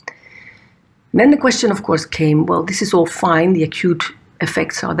 Then the question, of course, came, well, this is all fine, the acute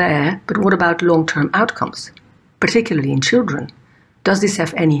effects are there, but what about long-term outcomes, particularly in children? Does this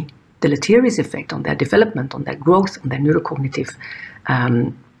have any deleterious effect on their development, on their growth, on their neurocognitive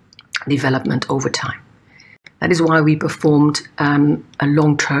development over time? That is why we performed a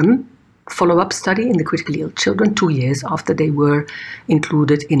long-term follow-up study in the critically ill children 2 years after they were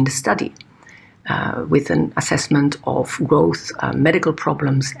included in the study, with an assessment of growth, medical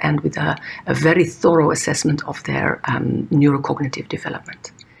problems, and with a very thorough assessment of their neurocognitive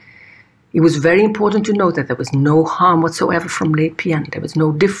development. It was very important to note that there was no harm whatsoever from late PN. There was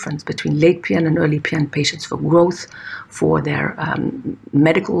no difference between late PN and early PN patients for growth, for their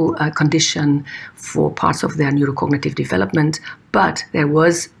medical condition, for parts of their neurocognitive development, but there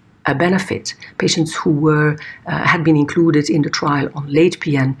was a benefit. Patients who had been included in the trial on late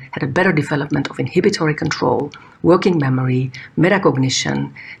PN had a better development of inhibitory control, working memory,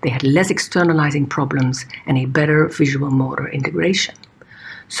 metacognition. They had less externalizing problems and a better visual motor integration.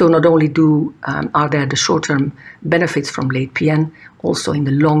 So not only are there the short-term benefits from late PN, also in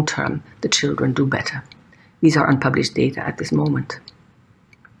the long term, the children do better. These are unpublished data at this moment.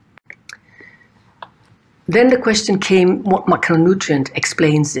 Then the question came, what macronutrient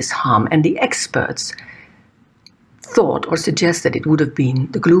explains this harm? And the experts thought or suggested it would have been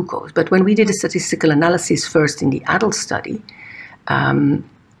the glucose. But when we did a statistical analysis first in the adult study,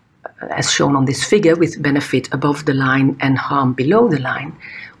 as shown on this figure, with benefit above the line and harm below the line,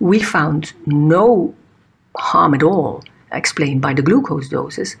 we found no harm at all explained by the glucose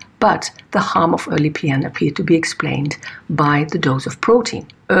doses, but the harm of early PN appeared to be explained by the dose of protein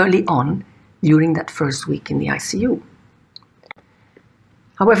early on during that first week in the ICU.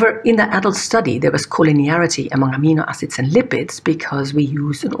 However, in the adult study, there was collinearity among amino acids and lipids because we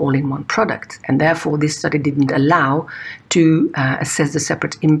used an all-in-one product, and therefore this study didn't allow to assess the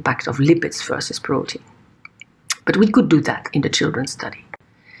separate impact of lipids versus protein. But we could do that in the children's study.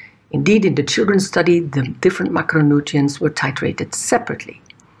 Indeed, in the children's study, the different macronutrients were titrated separately.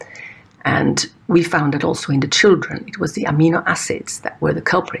 And we found that also in the children, it was the amino acids that were the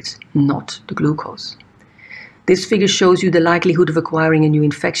culprits, not the glucose. This figure shows you the likelihood of acquiring a new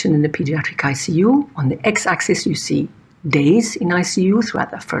infection in the pediatric ICU. On the x-axis, you see days in ICU throughout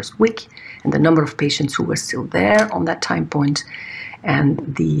the first week and the number of patients who were still there on that time point.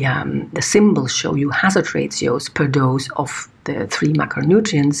 And the symbols show you hazard ratios per dose of the 3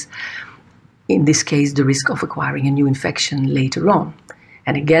 macronutrients. In this case, the risk of acquiring a new infection later on.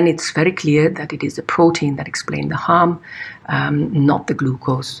 And again, it's very clear that it is the protein that explained the harm, not the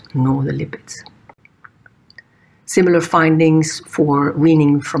glucose nor the lipids. Similar findings for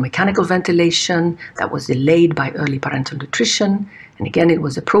weaning from mechanical ventilation that was delayed by early parental nutrition. And again, it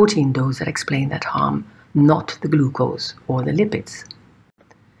was the protein dose that explained that harm, not the glucose or the lipids.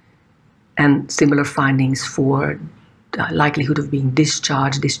 And similar findings for the likelihood of being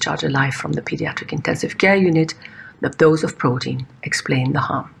discharged alive from the pediatric intensive care unit. The dose of protein explained the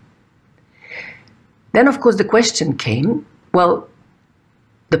harm. Then, of course, the question came, well,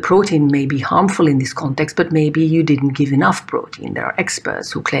 the protein may be harmful in this context, but maybe you didn't give enough protein. There are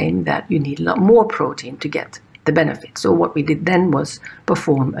experts who claim that you need a lot more protein to get the benefit. So what we did then was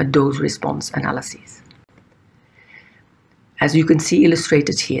perform a dose-response analysis. As you can see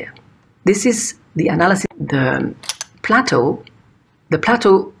illustrated here, this is the analysis. The plateau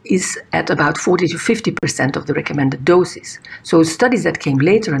is at about 40 to 50% of the recommended doses. So studies that came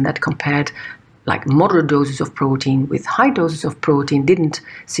later and that compared like moderate doses of protein with high doses of protein didn't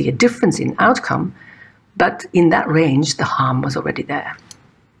see a difference in outcome, but in that range, the harm was already there.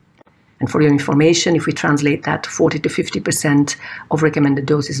 And for your information, if we translate that 40 to 50% of recommended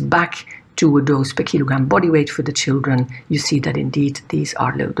doses back to a dose per kilogram body weight for the children, you see that indeed these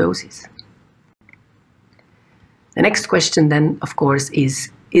are low doses. The next question then, of course,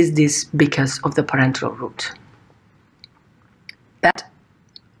 is this because of the parenteral route? That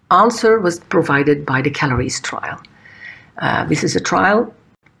answer was provided by the calories trial. This is a trial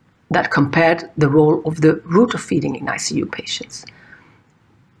that compared the role of the route of feeding in ICU patients.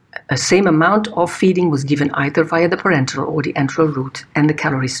 The same amount of feeding was given either via the parenteral or the enteral route, and the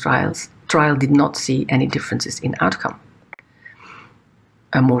calories trial did not see any differences in outcome.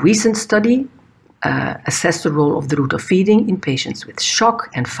 A more recent study assessed the role of the route of feeding in patients with shock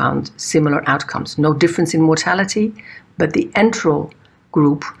and found similar outcomes. No difference in mortality, but the enteral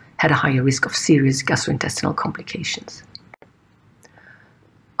group had a higher risk of serious gastrointestinal complications.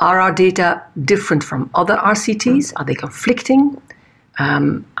 Are our data different from other RCTs? Are they conflicting?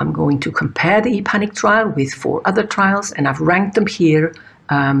 I'm going to compare the ePanic trial with 4 other trials, and I've ranked them here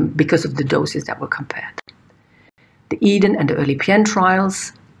because of the doses that were compared. The Eden and the early PN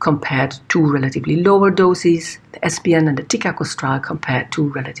trials compared 2 relatively lower doses. The SPN and the Tikakos trial compared 2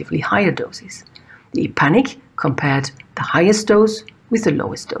 relatively higher doses. The ePanic compared the highest dose with the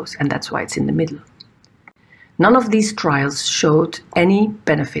lowest dose, and that's why it's in the middle. None of these trials showed any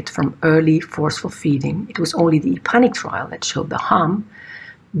benefit from early forceful feeding. It was only the ePanic trial that showed the harm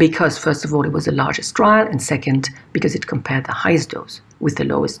because, first of all, it was the largest trial, and second, because it compared the highest dose with the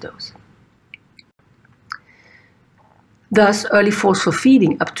lowest dose. Thus, early forceful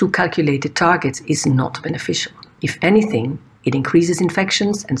feeding up to calculated targets is not beneficial. If anything, it increases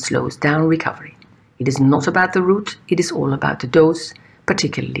infections and slows down recovery. It is not about the route, it is all about the dose,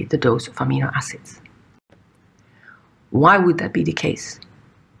 particularly the dose of amino acids. Why would that be the case?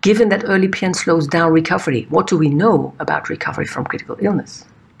 Given that early PN slows down recovery, what do we know about recovery from critical illness?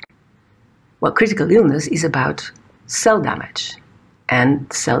 Well, critical illness is about cell damage,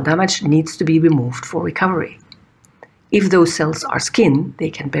 and cell damage needs to be removed for recovery. If those cells are skin,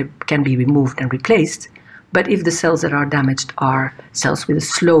 they can be removed and replaced, but if the cells that are damaged are cells with a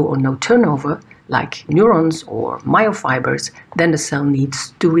slow or no turnover, like neurons or myofibers, then the cell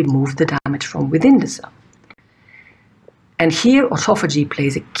needs to remove the damage from within the cell. And here autophagy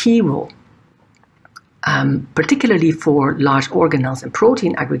plays a key role, particularly for large organelles and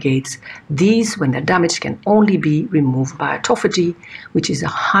protein aggregates. These, when they're damaged, can only be removed by autophagy, which is a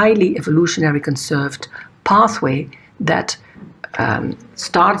highly evolutionary conserved pathway that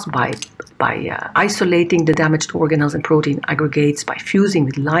starts by isolating the damaged organelles and protein aggregates, by fusing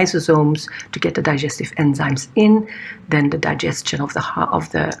with lysosomes to get the digestive enzymes in. Then the digestion of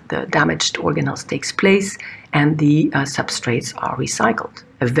the damaged organelles takes place, and the substrates are recycled.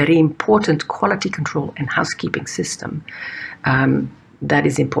 A very important quality control and housekeeping system that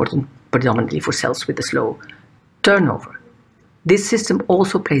is important predominantly for cells with a slow turnover. This system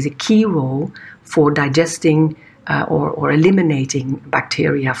also plays a key role for digesting or eliminating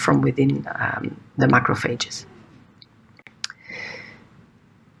bacteria from within the macrophages.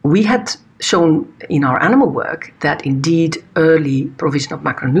 We had shown in our animal work that indeed early provision of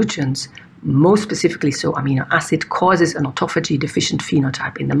macronutrients, most specifically so amino acid, causes an autophagy deficient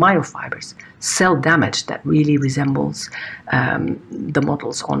phenotype in the myofibers, cell damage that really resembles the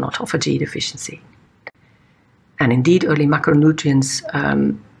models on autophagy deficiency. And indeed early macronutrients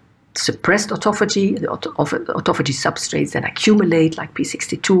suppressed autophagy. The autophagy substrates then accumulate like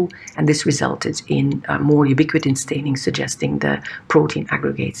P62, and this resulted in more ubiquitin staining, suggesting the protein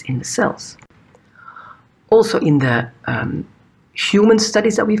aggregates in the cells. Also in the human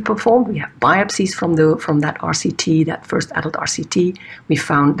studies that we've performed, we have biopsies from that RCT, that first adult RCT. We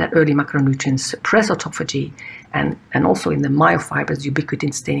found that early macronutrients suppress autophagy, and also in the myofibers,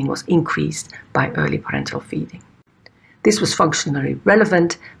 ubiquitin staining was increased by early parenteral feeding. This was functionally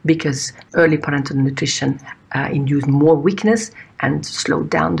relevant because early parenteral nutrition induced more weakness and slowed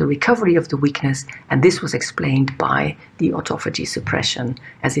down the recovery of the weakness, and this was explained by the autophagy suppression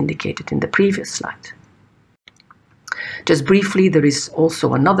as indicated in the previous slide. Just briefly, there is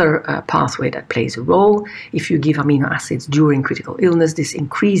also another pathway that plays a role. If you give amino acids during critical illness, this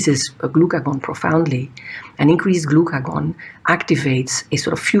increases glucagon profoundly. And increased glucagon activates a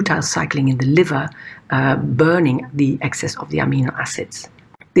sort of futile cycling in the liver, burning the excess of the amino acids.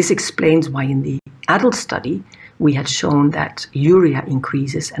 This explains why in the adult study, we had shown that urea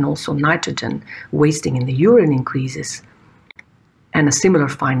increases and also nitrogen wasting in the urine increases. And a similar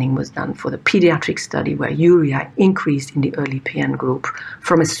finding was done for the pediatric study where urea increased in the early PN group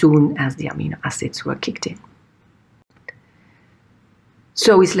from as soon as the amino acids were kicked in.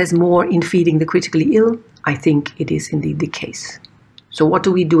 So is less more in feeding the critically ill? I think it is indeed the case. So what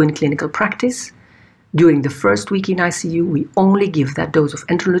do we do in clinical practice? During the first week in ICU, we only give that dose of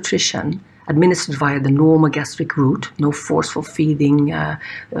enteral nutrition administered via the normal gastric route, no forceful feeding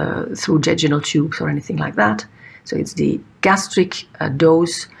through jejunal tubes or anything like that. So it's the gastric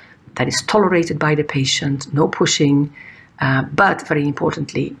dose that is tolerated by the patient, no pushing, But very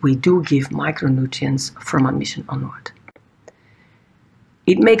importantly, we do give micronutrients from admission onward.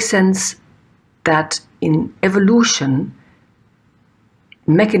 It makes sense that in evolution,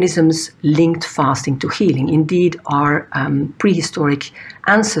 mechanisms linked fasting to healing. Indeed, our prehistoric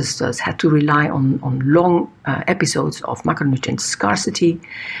ancestors had to rely on long episodes of macronutrient scarcity.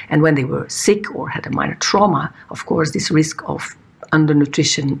 And when they were sick or had a minor trauma, of course, this risk of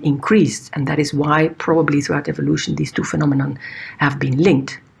undernutrition increased. And that is why probably throughout evolution, these two phenomena have been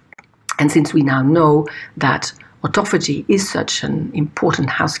linked. And since we now know that autophagy is such an important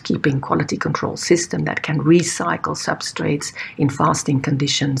housekeeping quality control system that can recycle substrates in fasting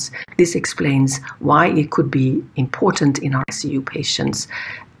conditions, this explains why it could be important in our ICU patients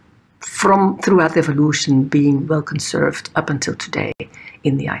from throughout evolution being well conserved up until today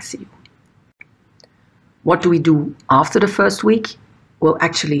in the ICU. What do we do after the first week? Well,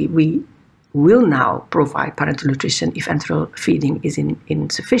 actually, we will now provide parenteral nutrition if enteral feeding is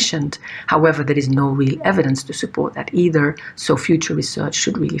insufficient. However, there is no real evidence to support that either, so future research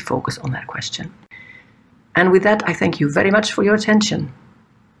should really focus on that question. And with that, I thank you very much for your attention.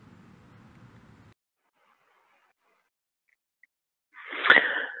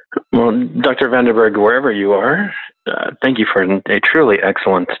 Well, Dr. van der Berghe, wherever you are, thank you for a truly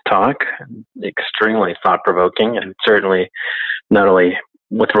excellent talk, extremely thought-provoking, and certainly not only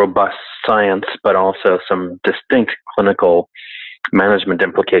with robust science, but also some distinct clinical management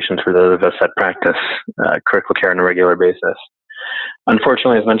implications for those of us that practice critical care on a regular basis.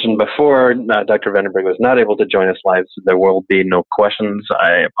 Unfortunately, as mentioned before, Dr. van der Berghe was not able to join us live, so there will be no questions.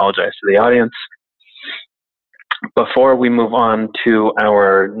 I apologize to the audience. Before we move on to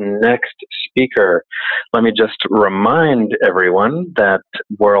our next speaker, let me just remind everyone that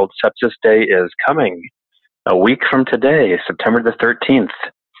World Sepsis Day is coming a week from today, September the 13th.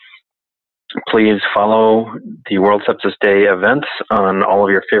 Please follow the World Sepsis Day events on all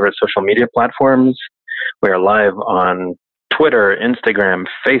of your favorite social media platforms. We are live on Twitter, Instagram,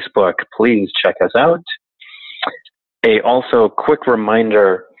 Facebook. Please check us out. Also quick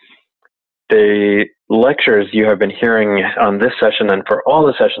reminder, the lectures you have been hearing on this session and for all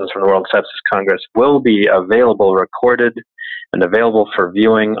the sessions from the World Sepsis Congress will be available recorded and available for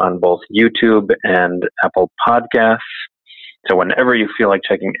viewing on both YouTube and Apple Podcasts. So whenever you feel like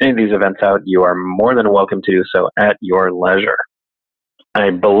checking any of these events out, you are more than welcome to do so at your leisure. I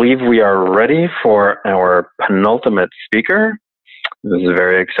believe we are ready for our penultimate speaker. This is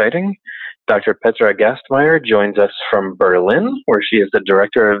very exciting. Dr. Petra Gastmeier joins us from Berlin, where she is the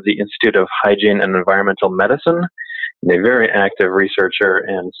director of the Institute of Hygiene and Environmental Medicine, and a very active researcher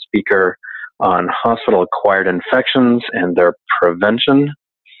and speaker on hospital-acquired infections and their prevention.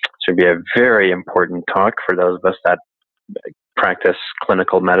 This should be a very important talk for those of us that practice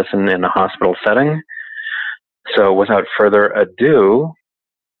clinical medicine in a hospital setting. So without further ado,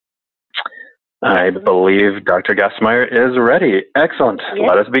 I believe Dr. Gastmeier is ready. Excellent. Yes.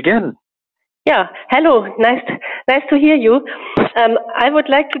 Let us begin. Yeah, hello, nice to hear you. I would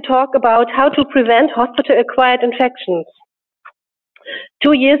like to talk about how to prevent hospital-acquired infections.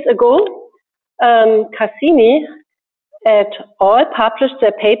 2 years ago, Cassini et al. Published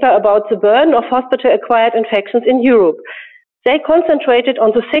their paper about the burden of hospital-acquired infections in Europe. They concentrated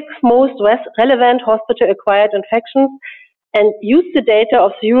on the 6 most relevant hospital-acquired infections and used the data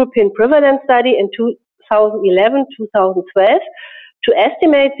of the European Prevalence Study in 2011-2012 to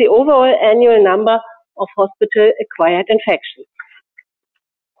estimate the overall annual number of hospital-acquired infections.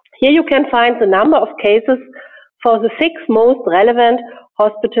 Here you can find the number of cases for the 6 most relevant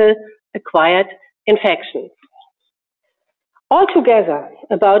hospital-acquired infections. Altogether,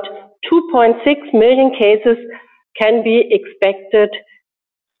 about 2.6 million cases can be expected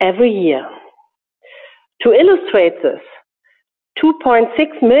every year. To illustrate this,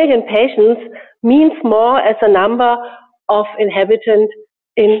 2.6 million patients means more as a number of inhabitants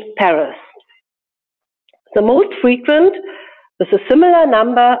in Paris. The most frequent, with a similar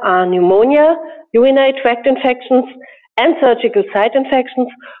number, are pneumonia, urinary tract infections, and surgical site infections,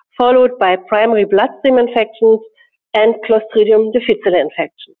 followed by primary bloodstream infections and Clostridium difficile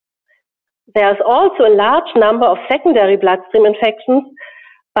infections. There is also a large number of secondary bloodstream infections,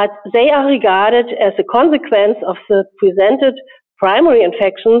 but they are regarded as a consequence of the presented primary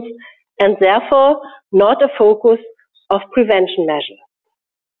infections and therefore not a focus of prevention measures.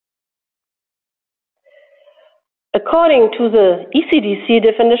 According to the ECDC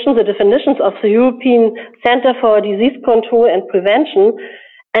definition, the definitions of the European Center for Disease Control and Prevention,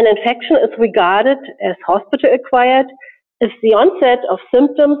 an infection is regarded as hospital-acquired if the onset of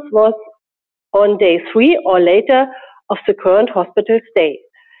symptoms was on day 3 or later of the current hospital stay.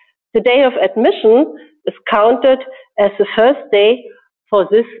 The day of admission is counted as the first day for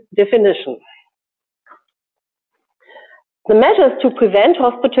this definition. The measures to prevent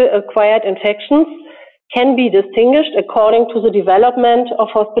hospital-acquired infections can be distinguished according to the development of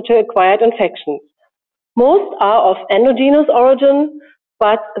hospital-acquired infections. Most are of endogenous origin,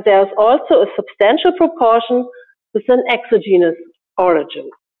 but there's also a substantial proportion with an exogenous origin.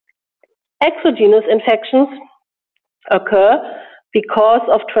 Exogenous infections occur because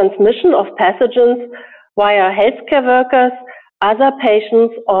of transmission of pathogens via healthcare workers, other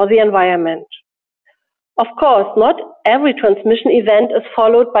patients, or the environment. Of course, not every transmission event is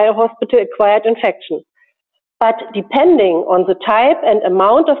followed by a hospital-acquired infection, but depending on the type and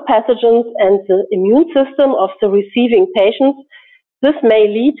amount of pathogens and the immune system of the receiving patients, this may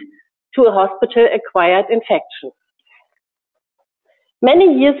lead to a hospital-acquired infection.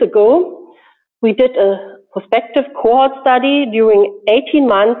 Many years ago, we did a prospective cohort study during 18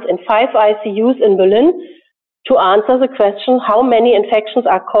 months in 5 ICUs in Berlin to answer the question how many infections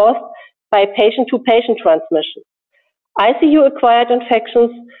are caused by patient-to-patient transmission. ICU-acquired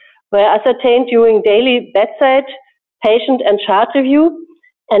infections were ascertained during daily bedside, patient and chart review,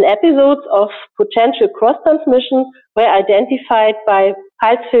 and episodes of potential cross-transmission were identified by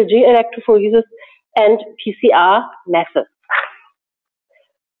pulse field electrophoresis and PCR methods.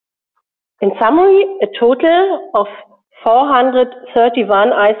 In summary, a total of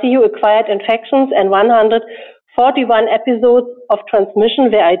 431 ICU-acquired infections and 141 episodes of transmission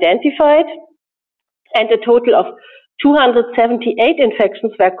were identified, and a total of 278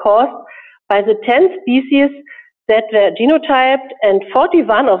 infections were caused by the 10 species that were genotyped, and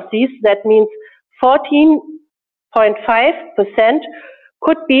 41 of these, that means 14.5%,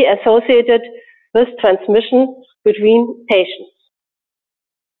 could be associated with transmission between patients.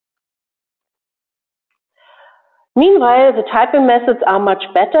 Meanwhile, the typing methods are much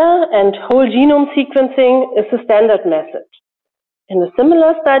better, and whole genome sequencing is the standard method. In a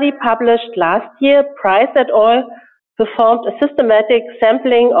similar study published last year, Price et al. Performed a systematic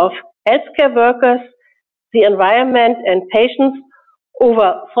sampling of healthcare workers, the environment, and patients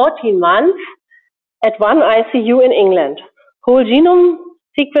over 14 months at 1 ICU in England. Whole genome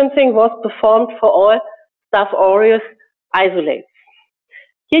sequencing was performed for all Staph aureus isolates.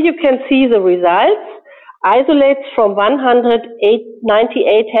 Here you can see the results. Isolates from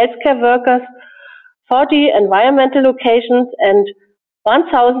 198 healthcare workers, 40 environmental locations, and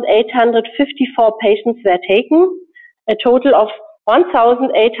 1,854 patients were taken. A total of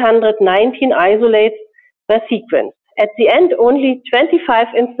 1,819 isolates were sequenced. At the end, only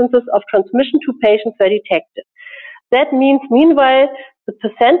 25 instances of transmission to patients were detected. That means, meanwhile, the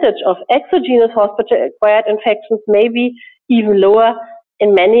percentage of exogenous hospital-acquired infections may be even lower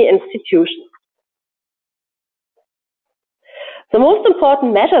in many institutions. The most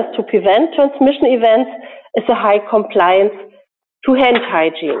important measures to prevent transmission events is a high compliance to hand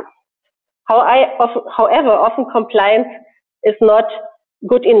hygiene. However, often compliance is not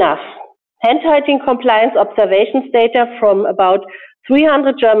good enough. Hand hygiene compliance observations data from about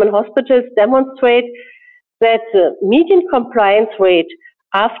 300 German hospitals demonstrate that the median compliance rate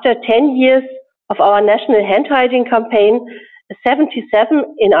after 10 years of our national hand hygiene campaign is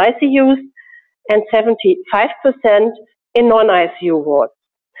 77% in ICUs and 75% in non-ICU wards.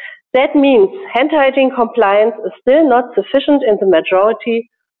 That means hand hygiene compliance is still not sufficient in the majority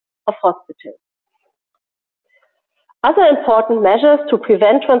of hospitals. Other important measures to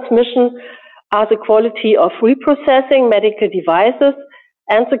prevent transmission are the quality of reprocessing medical devices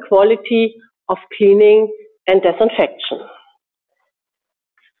and the quality of cleaning and disinfection.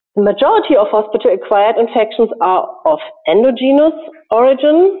 The majority of hospital-acquired infections are of endogenous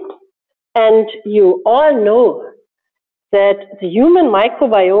origin, and you all know that the human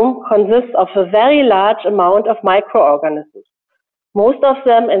microbiome consists of a very large amount of microorganisms, most of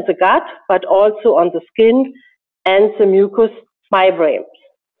them in the gut, but also on the skin and the mucous membranes.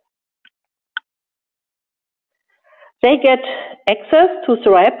 They get access to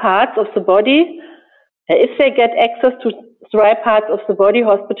the right parts of the body. If they get access to the right parts of the body,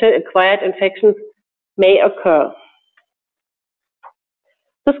 hospital-acquired infections may occur.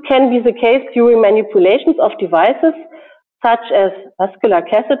 This can be the case during manipulations of devices such as vascular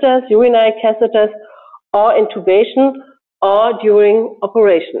catheters, urinary catheters, or intubation, or during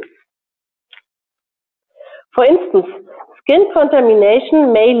operations. For instance, skin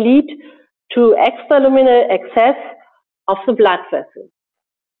contamination may lead to extraluminal access of the blood vessels.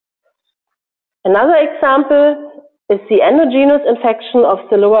 Another example is the endogenous infection of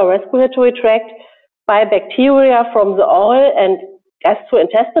the lower respiratory tract by bacteria from the oral and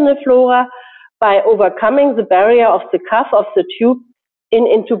gastrointestinal flora by overcoming the barrier of the cuff of the tube in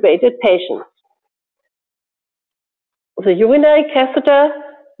intubated patients. the urinary catheter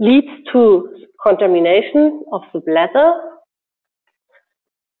leads to contamination of the bladder,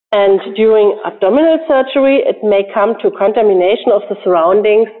 and during abdominal surgery, it may come to contamination of the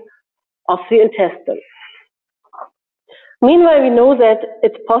surroundings of the intestine. Meanwhile, we know that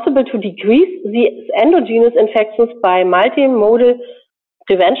it's possible to decrease the endogenous infections by multimodal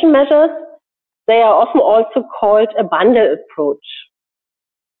prevention measures. They are often also called a bundle approach.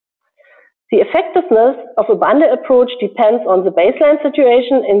 The effectiveness of a bundle approach depends on the baseline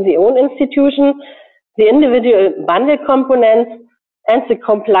situation in the own institution, the individual bundle components, and the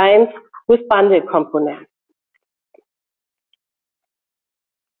compliance with bundle components.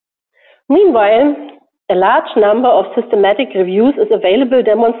 Meanwhile, a large number of systematic reviews is available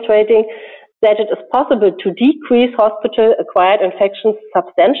demonstrating that it is possible to decrease hospital-acquired infections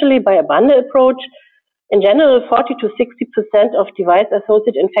substantially by a bundle approach. In general, 40 to 60% of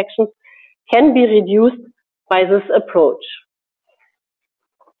device-associated infections can be reduced by this approach.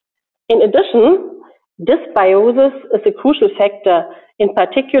 In addition, dysbiosis is a crucial factor, in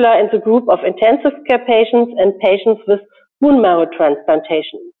particular in the group of intensive care patients and patients with bone marrow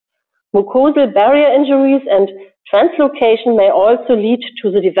transplantation. Mucosal barrier injuries and translocation may also lead to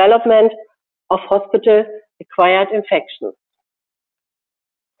the development of hospital-acquired infections.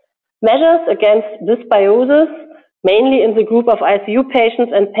 Measures against dysbiosis, mainly in the group of ICU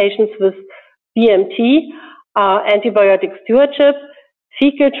patients and patients with BMT, are antibiotic stewardship,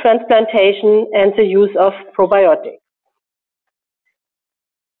 fecal transplantation, and the use of probiotics.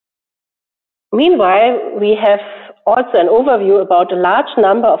 Meanwhile, we have also an overview about a large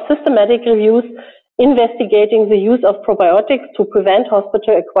number of systematic reviews investigating the use of probiotics to prevent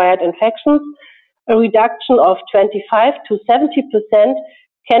hospital-acquired infections. A reduction of 25 to 70%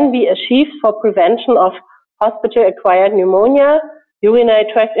 can be achieved for prevention of hospital-acquired pneumonia, urinary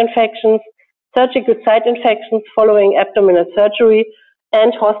tract infections, surgical site infections following abdominal surgery,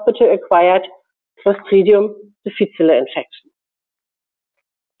 and hospital-acquired Clostridium difficile infection.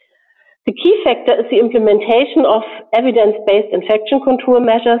 The key factor is the implementation of evidence-based infection control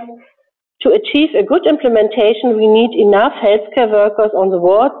measures. To achieve a good implementation, we need enough healthcare workers on the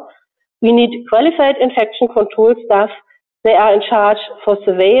ward. We need qualified infection control staff. They are in charge for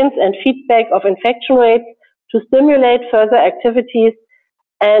surveillance and feedback of infection rates to stimulate further activities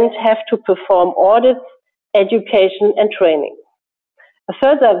and have to perform audits, education, and training. A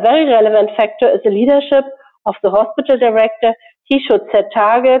further very relevant factor is the leadership of the hospital director. He should set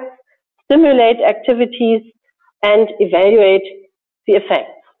targets, stimulate activities, and evaluate the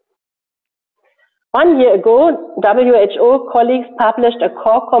effects. 1 year ago, WHO colleagues published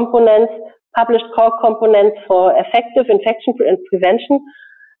core components for effective infection prevention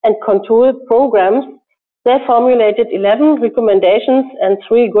and control programs. They formulated 11 recommendations and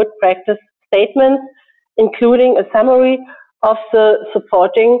 3 good practice statements, including a summary of the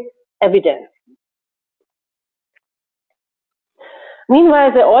supporting evidence.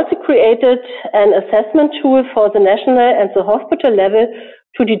 Meanwhile, they also created an assessment tool for the national and the hospital level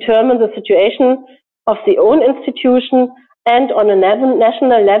to determine the situation of the own institution and on a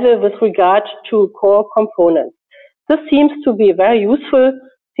national level with regard to core components. This seems to be a very useful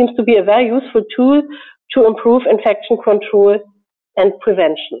tool to improve infection control and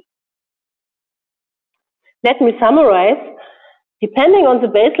prevention. Let me summarize. Depending on the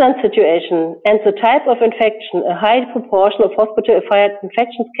baseline situation and the type of infection, a high proportion of hospital-acquired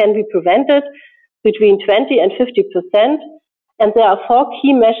infections can be prevented between 20 and 50%. And there are 4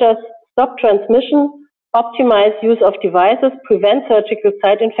 key measures: stop transmission, optimize use of devices, prevent surgical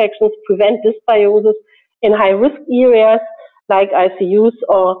site infections, prevent dysbiosis in high-risk areas like ICUs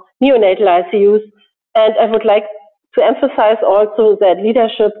or neonatal ICUs. And I would like to emphasize also that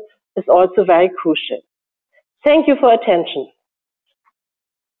leadership is also very crucial. Thank you for attention.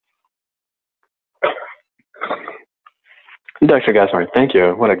 Dr. Gastmeier, thank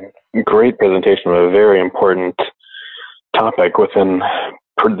you. What a great presentation of a very important topic within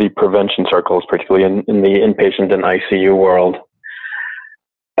the prevention circles, particularly in the inpatient and ICU world.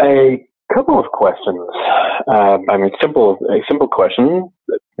 A couple of questions. A simple question,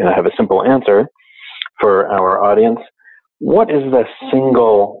 and I have a simple answer for our audience. What is the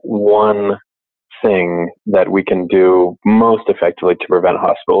single one thing that we can do most effectively to prevent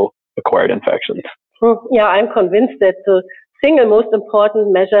hospital-acquired infections? Yeah, I'm convinced that the single most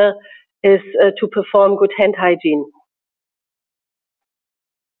important measure is to perform good hand hygiene.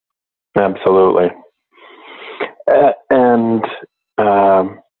 Absolutely.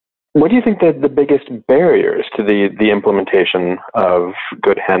 What do you think that the biggest barriers to the implementation of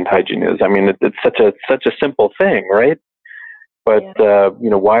good hand hygiene is? I mean, it's such a simple thing, right? But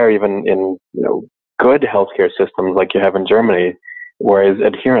why are even in good healthcare systems like you have in Germany, whereas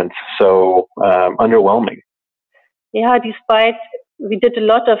adherence so underwhelming? Yeah, despite we did a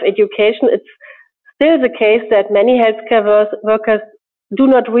lot of education, it's still the case that many healthcare workers do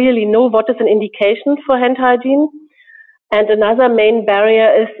not really know what is an indication for hand hygiene. And another main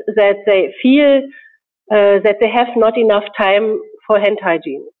barrier is that they feel that they have not enough time for hand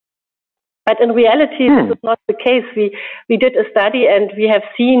hygiene. But in reality, this is not the case. We did a study and we have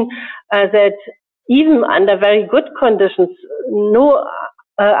seen that even under very good conditions, no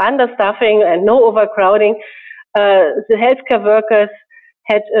understaffing and no overcrowding, the healthcare workers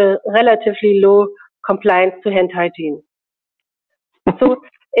had a relatively low compliance to hand hygiene. So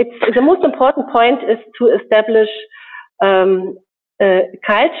the most important point is to establish a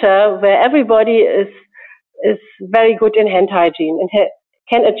culture where everybody is very good in hand hygiene and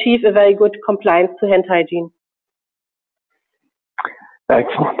can achieve a very good compliance to hand hygiene.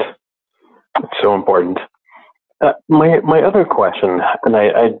 Excellent. It's so important. My other question, and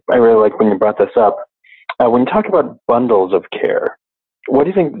I really like when you brought this up, when you talk about bundles of care, what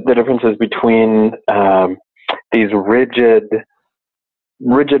do you think the difference is between these rigid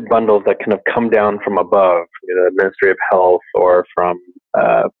bundles that kind of come down from above, the Ministry of Health or from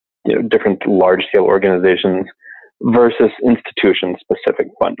different large-scale organizations, versus institution-specific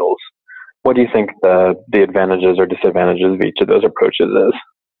bundles? What do you think the advantages or disadvantages of each of those approaches is?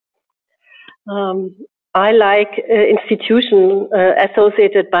 I like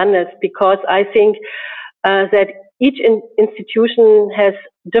institution-associated bundles because I think that each institution has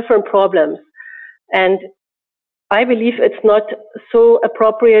different problems. And I believe it's not so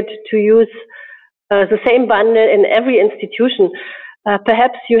appropriate to use the same bundle in every institution.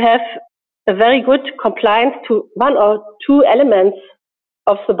 Perhaps you have a very good compliance to one or two elements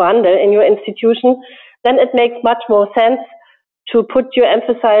of the bundle in your institution, then it makes much more sense to put your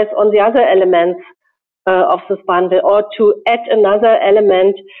emphasis on the other elements of this bundle or to add another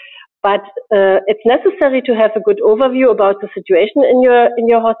element. But it's necessary to have a good overview about the situation in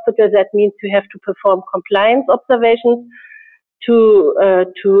your hospital. That means you have to perform compliance observations to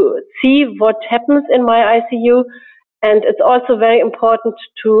see what happens in my ICU. And it's also very important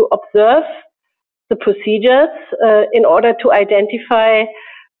to observe the procedures in order to identify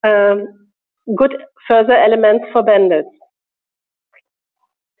good further elements for bundles.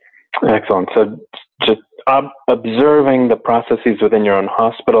 Excellent. So just observing the processes within your own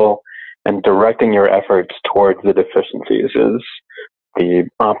hospital and directing your efforts towards the deficiencies is the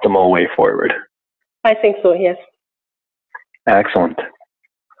optimal way forward. I think so, yes. Excellent.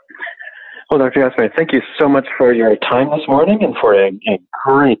 Well, Dr. Gastmeier, thank you so much for your time this morning and for a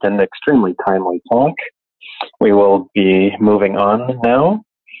great and extremely timely talk. We will be moving on now.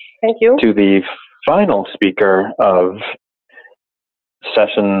 Thank you. To the final speaker of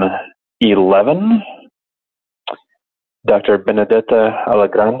session 11, Dr. Benedetta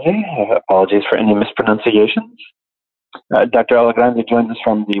Allegranzi. Apologies for any mispronunciations. Dr. Allegranzi joins us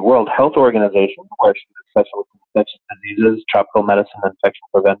from the World Health Organization, where she's a specialist in infectious diseases, tropical medicine, infection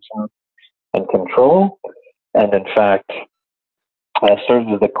prevention, and control, and in fact serves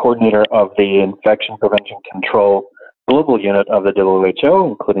as the coordinator of the Infection Prevention Control Global Unit of the WHO,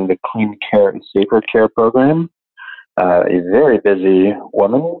 including the Clean Care and Safer Care program. A very busy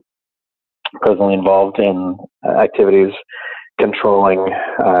woman, presently involved in activities controlling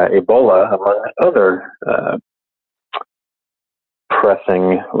Ebola, among other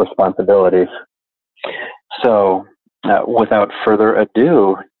pressing responsibilities. So, without further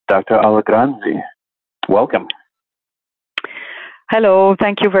ado, Dr. Allegranzi, welcome. Hello,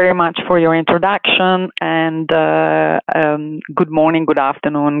 thank you very much for your introduction, and good morning, good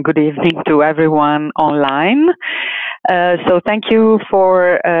afternoon, good evening to everyone online. So thank you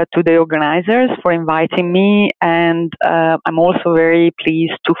to the organizers for inviting me, and I'm also very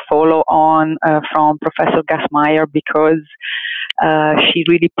pleased to follow on from Professor Gastmeier because she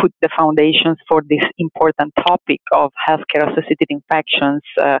really put the foundations for this important topic of healthcare-associated infections,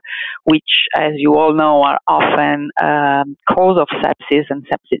 which, as you all know, are often cause of sepsis and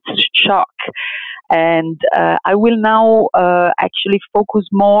sepsis shock. And I will now actually focus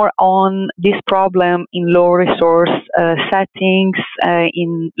more on this problem in low-resource settings,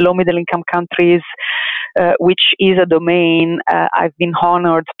 in low-middle-income countries, which is a domain I've been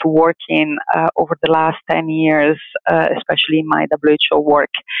honored to work in over the last 10 years, especially in my WHO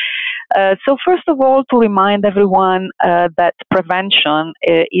work. So first of all, to remind everyone that prevention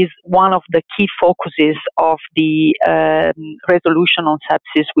is one of the key focuses of the resolution on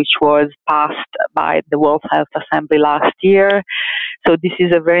sepsis, which was passed by the World Health Assembly last year. So this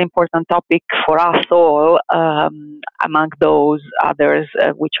is a very important topic for us all, among those others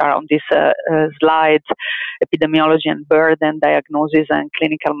which are on this slide: epidemiology and burden, diagnosis and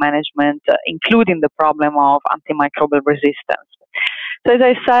clinical management, including the problem of antimicrobial resistance. So as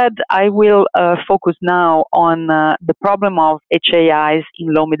I said, I will focus now on the problem of HAIs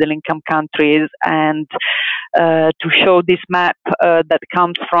in low-middle income countries, and to show this map that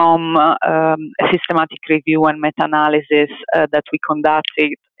comes from a systematic review and meta-analysis that we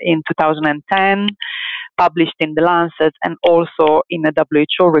conducted in 2010, published in The Lancet, and also in a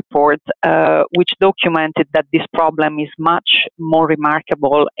WHO report, which documented that this problem is much more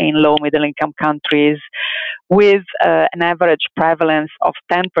remarkable in low-middle income countries, with an average prevalence of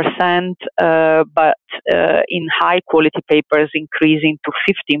 10%, but in high-quality papers increasing to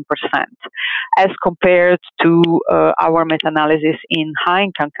 15%, as compared to our meta-analysis in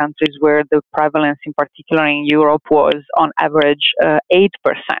high-income countries, where the prevalence, in particular in Europe, was on average 8%.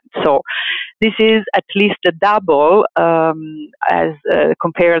 So this is at least a double as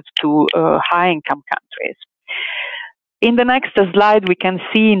compared to high-income countries. In the next slide, we can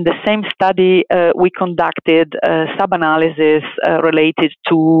see in the same study we conducted sub-analysis related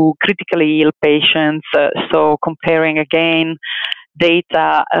to critically ill patients, so comparing again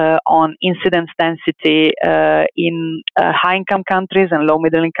data on incidence density in high-income countries and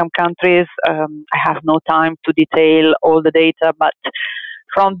low-middle-income countries. I have no time to detail all the data, but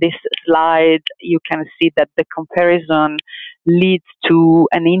from this slide, you can see that the comparison leads to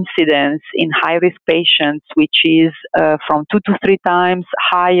an incidence in high-risk patients, which is from 2 to 3 times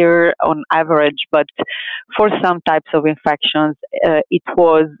higher on average, but for some types of infections, it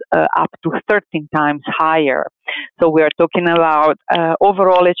was up to 13 times higher. So we are talking about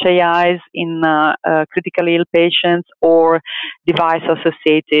overall HAIs in critically ill patients or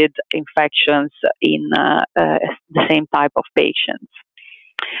device-associated infections in the same type of patients.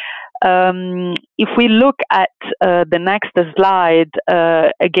 If we look at the next slide,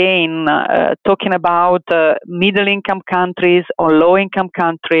 again, talking about middle-income countries or low-income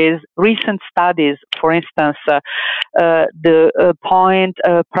countries, recent studies, for instance, the point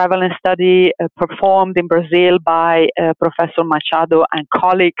prevalence study performed in Brazil by Professor Machado and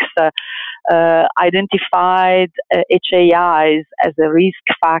colleagues identified HAIs as a risk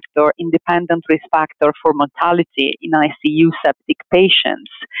factor, independent risk factor for mortality in ICU septic patients.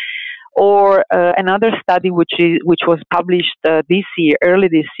 Or another study which was published early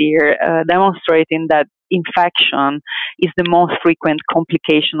this year, demonstrating that infection is the most frequent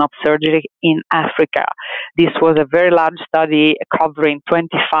complication of surgery in Africa. This was a very large study covering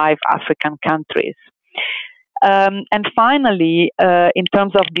 25 African countries. And finally, in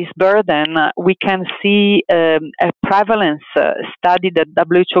terms of this burden, we can see a prevalence study that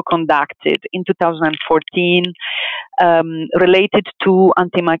WHO conducted in 2014 related to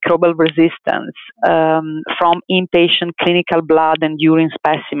antimicrobial resistance from inpatient clinical blood and urine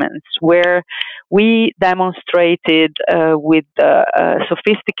specimens, where we demonstrated with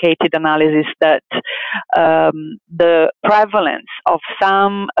sophisticated analysis that the prevalence of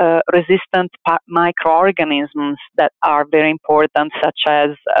some resistant microorganisms that are very important, such as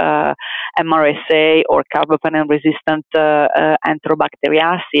MRSA or carbapenem-resistant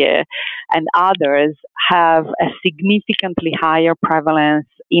Enterobacteriaceae and others, have a significantly higher prevalence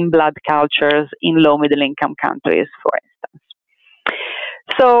in blood cultures in low-middle income countries, for instance.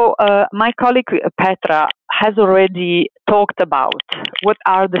 So my colleague Petra has already talked about what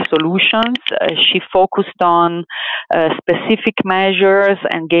are the solutions. She focused on specific measures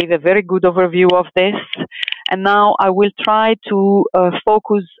and gave a very good overview of this. And now I will try to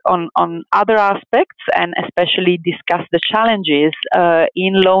focus on other aspects and especially discuss the challenges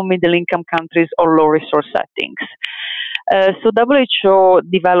in low-middle income countries or low-resource settings. So WHO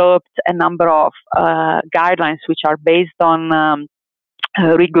developed a number of guidelines which are based on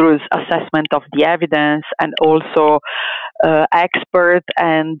rigorous assessment of the evidence and also expert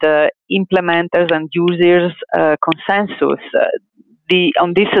and implementers and users consensus.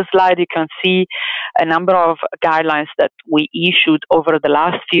 On this slide, you can see a number of guidelines that we issued over the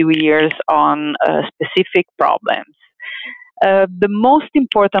last few years on specific problems. The most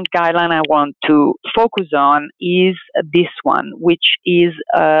important guideline I want to focus on is this one, which is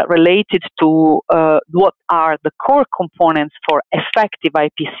related to what are the core components for effective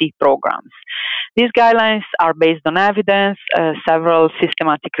IPC programs. These guidelines are based on evidence. Several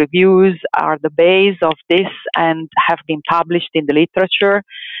systematic reviews are the base of this and have been published in the literature.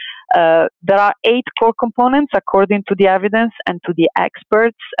 There are 8 core components according to the evidence and to the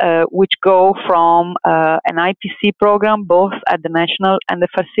experts, which go from an IPC program, both at the national and the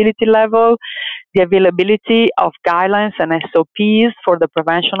facility level, the availability of guidelines and SOPs for the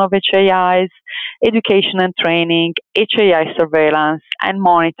prevention of HAIs, education and training, HAI surveillance, and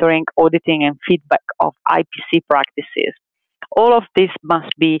monitoring, auditing, and feedback of IPC practices. All of this must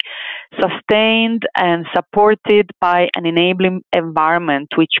be sustained and supported by an enabling environment,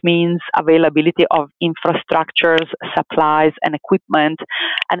 which means availability of infrastructures, supplies, and equipment,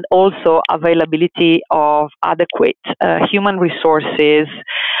 and also availability of adequate human resources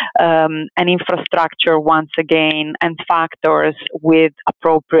and infrastructure, once again, and factors with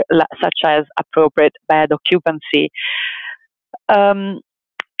appropriate, such as appropriate bed occupancy.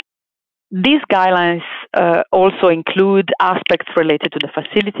 These guidelines also include aspects related to the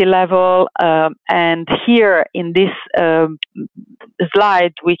facility level, and here in this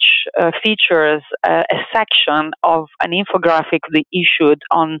slide, which features a section of an infographic we issued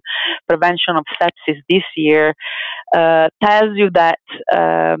on prevention of sepsis this year, tells you that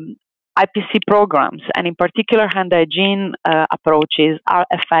IPC programs, and in particular hand hygiene approaches, are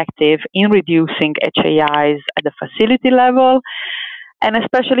effective in reducing HAIs at the facility level. And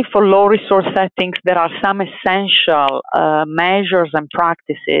especially for low resource settings, there are some essential measures and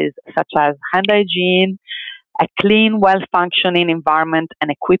practices, such as hand hygiene, a clean, well-functioning environment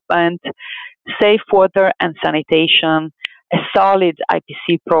and equipment, safe water and sanitation, a solid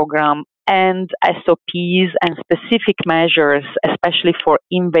IPC program, and SOPs and specific measures, especially for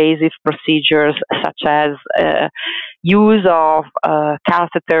invasive procedures, such as use of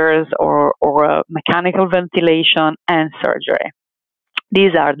catheters or mechanical ventilation and surgery.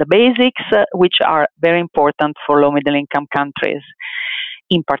 These are the basics, which are very important for low-middle income countries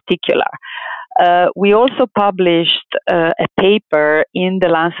in particular. We also published a paper in the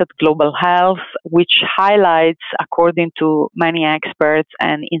Lancet Global Health, which highlights, according to many experts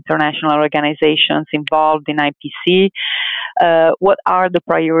and international organizations involved in IPC, what are the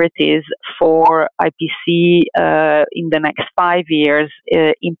priorities for IPC in the next 5 years,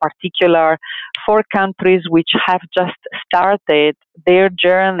 in particular for countries which have just started their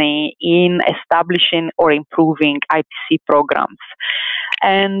journey in establishing or improving IPC programs.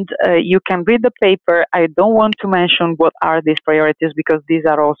 And you can read the paper. I don't want to mention what are these priorities because these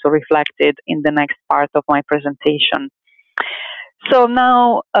are also reflected in the next part of my presentation. So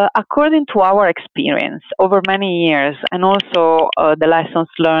now, according to our experience over many years, and also the lessons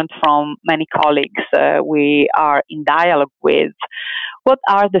learned from many colleagues we are in dialogue with, what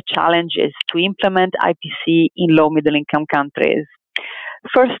are the challenges to implement IPC in low-middle income countries?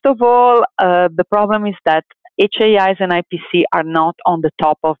 First of all, the problem is that HAIs and IPC are not on the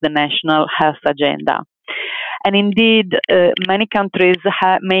top of the national health agenda. And indeed, many countries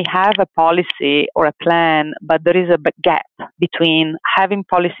may have a policy or a plan, but there is a gap between having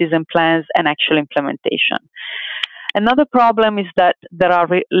policies and plans and actual implementation. Another problem is that there are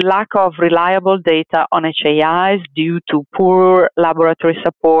lack of reliable data on HAIs due to poor laboratory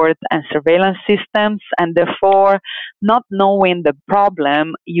support and surveillance systems, and therefore, not knowing the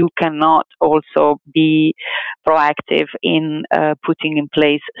problem, you cannot also be proactive in putting in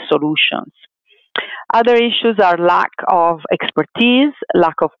place solutions. Other issues are lack of expertise,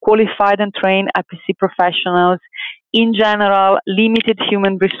 lack of qualified and trained IPC professionals, in general, limited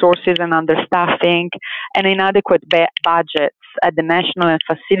human resources and understaffing, and inadequate budgets at the national and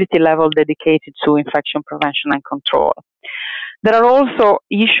facility level dedicated to infection prevention and control. There are also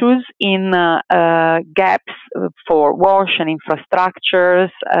issues in gaps for wash and infrastructures.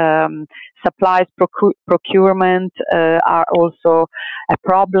 Supplies procurement are also a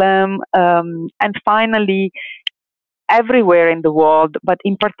problem. And finally, everywhere in the world, but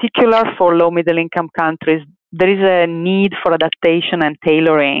in particular for low-middle income countries, there is a need for adaptation and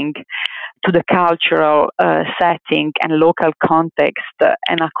tailoring to the cultural setting and local context,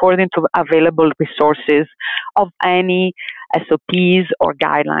 and according to available resources of any SOPs or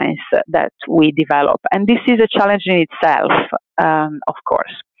guidelines that we develop. And this is a challenge in itself, of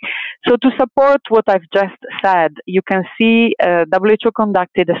course. So to support what I've just said, you can see WHO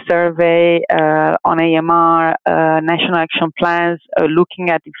conducted a survey on AMR, national action plans, looking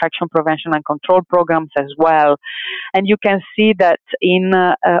at infection prevention and control programs as well. And you can see that in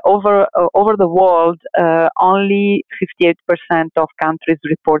over the world, only 58% of countries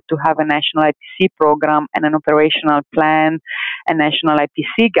report to have a national IPC program and an operational plan and national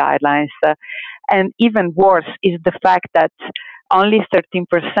IPC guidelines. And even worse is the fact that only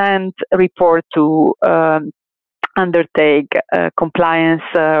 13% report to undertake compliance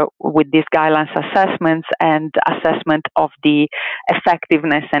with these guidelines assessments and assessment of the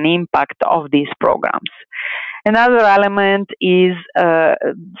effectiveness and impact of these programs. Another element is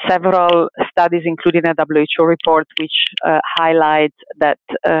several studies, including a WHO report, which highlight that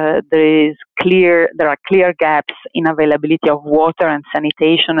there are clear gaps in availability of water and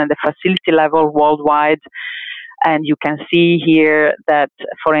sanitation at the facility level worldwide. And you can see here that,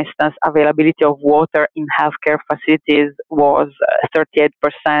 for instance, availability of water in healthcare facilities was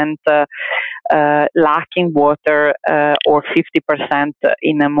 38% lacking water, or 50%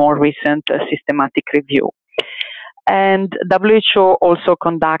 in a more recent systematic review. And WHO also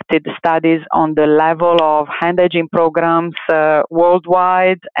conducted studies on the level of hand hygiene programs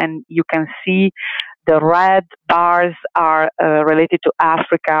worldwide, and you can see the red bars are related to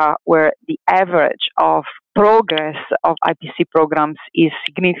Africa, where the average of progress of IPC programs is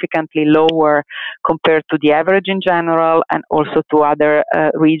significantly lower compared to the average in general and also to other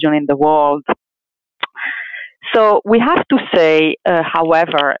regions in the world. So we have to say,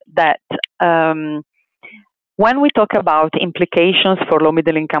 however, that when we talk about implications for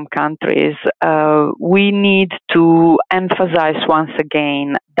low-middle income countries, we need to emphasize once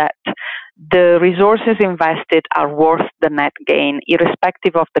again that the resources invested are worth the net gain,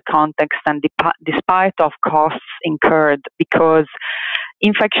 irrespective of the context and despite of costs incurred, because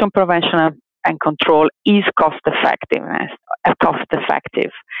infection prevention and control is cost-effective.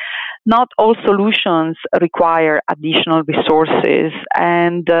 Not all solutions require additional resources,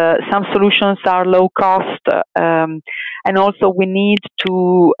 and some solutions are low cost. And also we need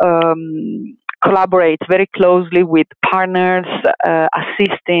to collaborate very closely with partners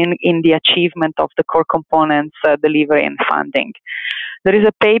assisting in the achievement of the core components delivery and funding. There is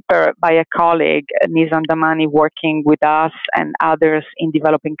a paper by a colleague, Nizam Damani, working with us and others in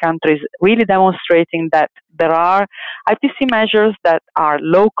developing countries, really demonstrating that there are IPC measures that are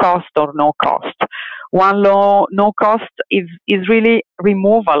low cost or no cost. One no cost is really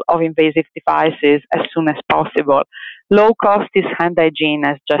removal of invasive devices as soon as possible. Low cost is hand hygiene,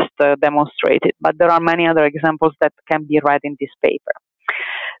 as just demonstrated, but there are many other examples that can be read in this paper.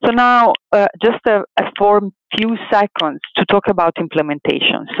 So now, just for a few seconds to talk about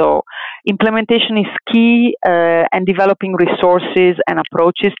implementation. So implementation is key, and developing resources and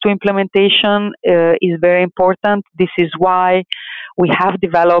approaches to implementation is very important. This is why we have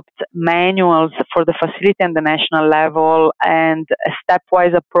developed manuals for the facility and the national level and a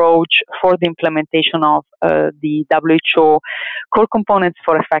stepwise approach for the implementation of the WHO core components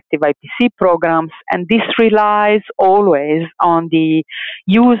for effective IPC programs. And this relies always on the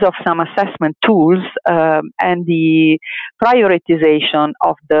use of some assessment tools and the prioritization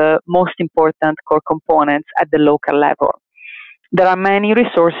of the most important core components at the local level. There are many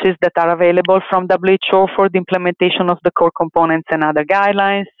resources that are available from WHO for the implementation of the core components and other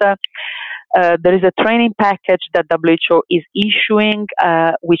guidelines. There is a training package that WHO is issuing,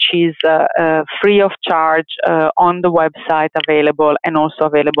 which is free of charge on the website available, and also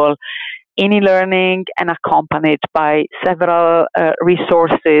available in e-learning and accompanied by several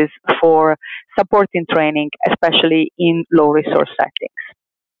resources for supporting training, especially in low resource settings.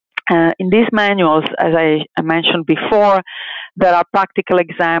 In these manuals, as I mentioned before, there are practical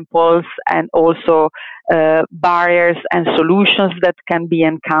examples and also barriers and solutions that can be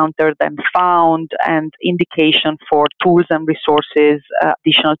encountered and found, and indication for tools and resources,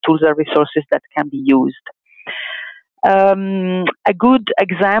 additional tools and resources that can be used. A good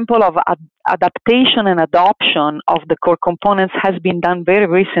example of adaptation and adoption of the core components has been done very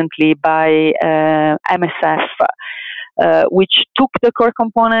recently by MSF, which took the core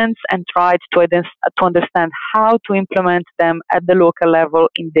components and tried to understand how to implement them at the local level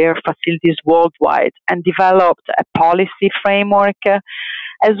in their facilities worldwide, and developed a policy framework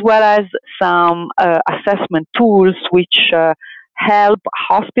as well as some assessment tools which help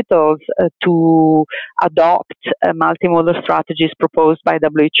hospitals to adopt multimodal strategies proposed by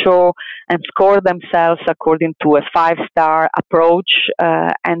WHO and score themselves according to a 5-star approach,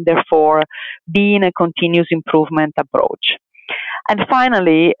 and therefore be in a continuous improvement approach. And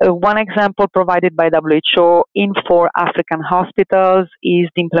finally, one example provided by WHO in 4 African hospitals is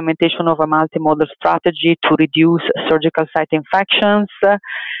the implementation of a multimodal strategy to reduce surgical site infections.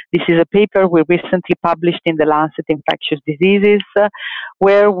 This is a paper we recently published in the Lancet Infectious Diseases,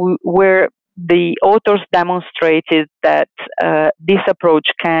 where the authors demonstrated that this approach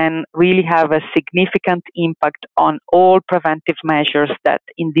can really have a significant impact on all preventive measures that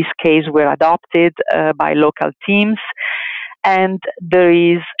in this case were adopted by local teams. And there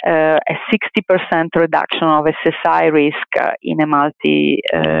is a 60% reduction of SSI risk in a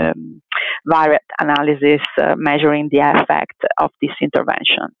variant analysis measuring the effect of this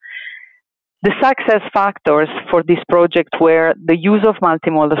intervention. The success factors for this project were the use of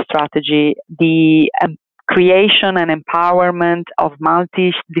multimodal strategy, the creation and empowerment of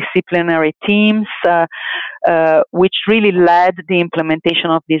multidisciplinary teams, which really led the implementation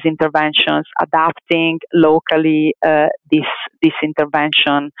of these interventions, adapting locally this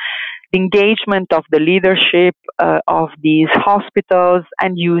intervention, the engagement of the leadership of these hospitals,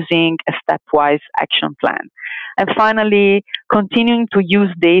 and using a stepwise action plan. And finally, continuing to use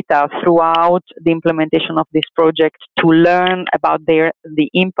data throughout the implementation of this project to learn about the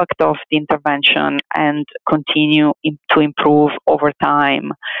impact of the intervention and continue to improve over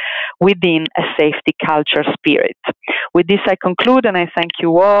time within a safety culture spirit. With this, I conclude, and I thank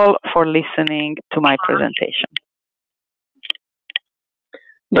you all for listening to my presentation.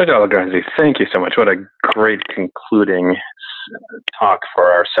 Dr. Allegranzi, thank you so much. What a great concluding talk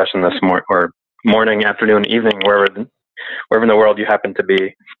for our session this morning, afternoon, evening, wherever in the world you happen to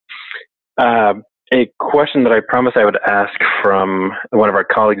be. A question that I promised I would ask from one of our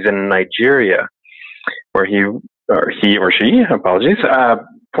colleagues in Nigeria, where he or she, apologies,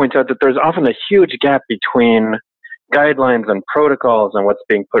 points out that there's often a huge gap between guidelines and protocols and what's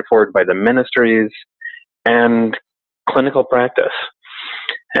being put forward by the ministries and clinical practice.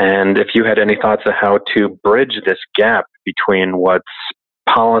 And if you had any thoughts on how to bridge this gap between what's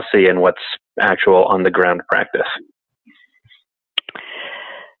policy and what's actual on-the-ground practice.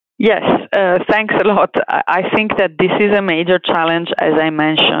 Yes, thanks a lot. I think that this is a major challenge, as I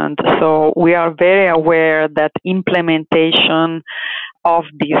mentioned. So we are very aware that implementation of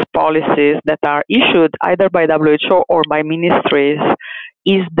these policies that are issued either by WHO or by ministries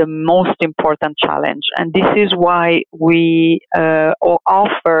is the most important challenge. And this is why we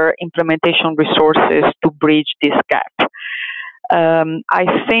offer implementation resources to bridge this gap.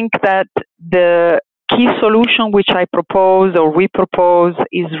 I think that the key solution which I propose or we propose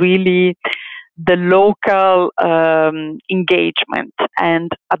is really the local engagement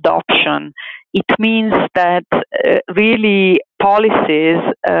and adoption. It means that really policies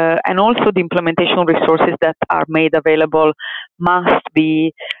and also the implementation resources that are made available must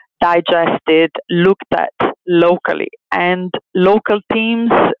be digested, looked at locally, and local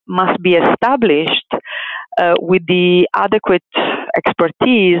teams must be established with the adequate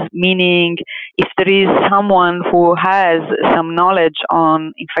expertise, meaning if there is someone who has some knowledge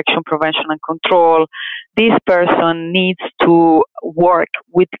on infection prevention and control, this person needs to work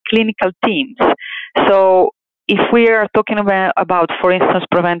with clinical teams. So if we are talking about, for instance,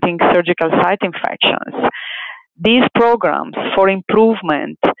 preventing surgical site infections, these programs for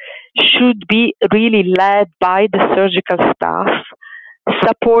improvement should be really led by the surgical staff,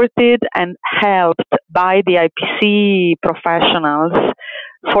 supported and helped by the IPC professionals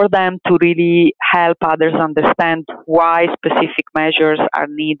for them to really help others understand why specific measures are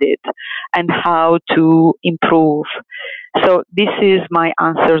needed and how to improve. So this is my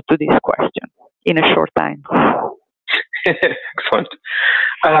answer to this question in a short time. Excellent.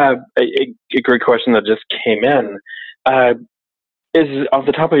 A great question that just came in is, off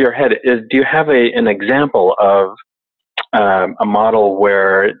the top of your head, do you have an example of a model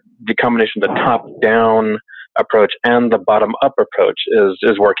where the combination of the top-down approach and the bottom-up approach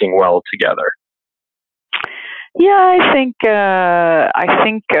is working well together? Yeah, I think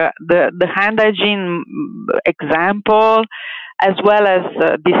the hand hygiene example, as well as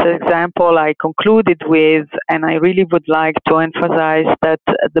this example I concluded with, and I really would like to emphasize that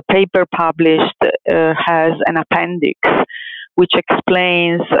the paper published has an appendix which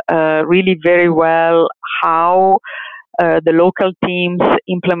explains really very well how the local teams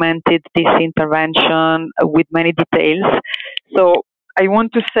implemented this intervention with many details. So I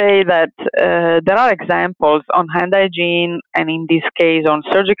want to say that there are examples on hand hygiene and in this case on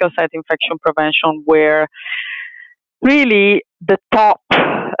surgical site infection prevention where really the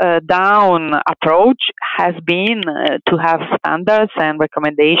top-down approach has been to have standards and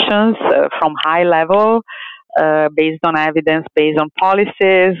recommendations from high level based on evidence, based on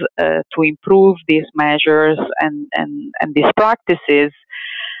policies to improve these measures and these practices.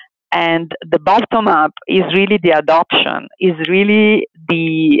 And the bottom up is really the adoption, is really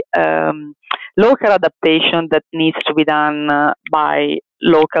the local adaptation that needs to be done by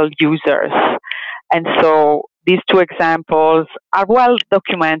local users. And so these two examples are well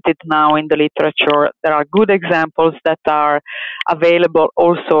documented now in the literature. There are good examples that are available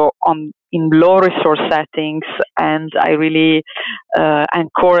also in low resource settings, and I really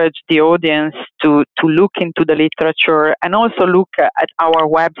encourage the audience to look into the literature and also look at our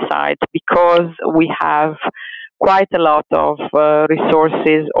website, because we have quite a lot of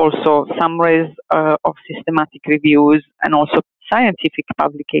resources, also summaries of systematic reviews, and also scientific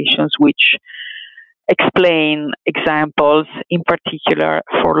publications which explain examples, in particular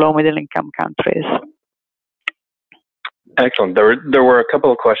for low middle income countries. Excellent. There were a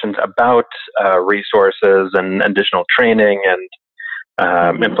couple of questions about resources and additional training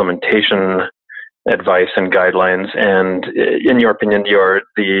and implementation advice and guidelines. And in your opinion,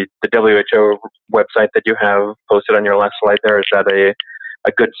 the WHO website that you have posted on your last slide there, is that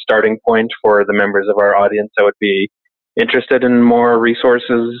a good starting point for the members of our audience that would be interested in more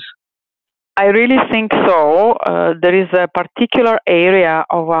resources? I really think so. There is a particular area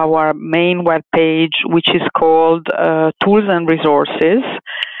of our main webpage which is called Tools and Resources,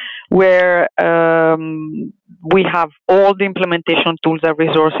 where we have all the implementation tools and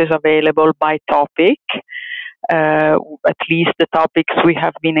resources available by topic, at least the topics we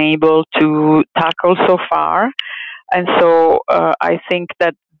have been able to tackle so far. And so I think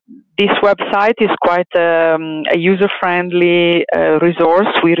that this website is quite a user-friendly resource.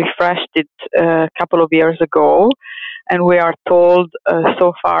 We refreshed it a couple of years ago, and we are told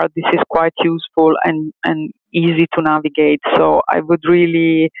so far this is quite useful and easy to navigate. So I would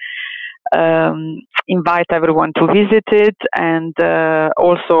really invite everyone to visit it, and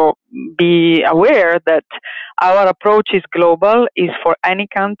also be aware that our approach is global, is for any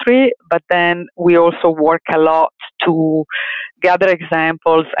country, but then we also work a lot to gather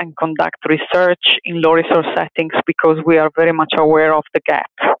examples and conduct research in low resource settings, because we are very much aware of the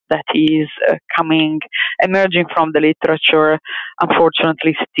gap that is emerging from the literature,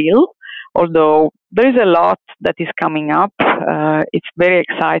 unfortunately still. Although there is a lot that is coming up, it's very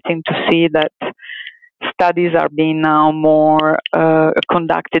exciting to see that studies are being now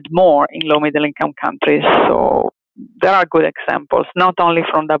conducted more in low middle income countries. So there are good examples, not only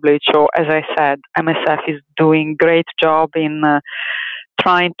from WHO. As I said, MSF is doing a great job in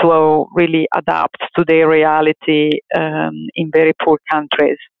trying to really adapt to their reality in very poor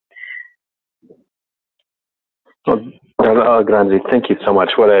countries. Well, Allegranzi, thank you so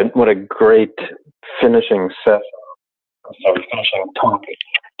much. What a great finishing talk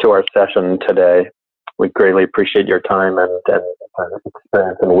to our session today. We greatly appreciate your time and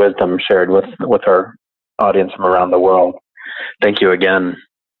experience and wisdom shared with our audience from around the world. Thank you again.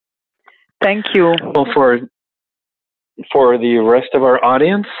 Thank you. Well, for the rest of our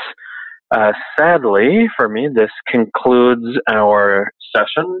audience, sadly for me, this concludes our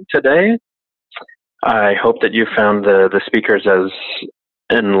session today. I hope that you found the speakers as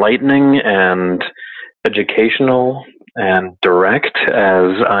enlightening and educational and direct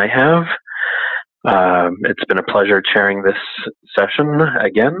as I have. It's been a pleasure chairing this session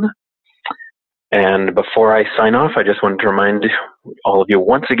again. And before I sign off, I just wanted to remind all of you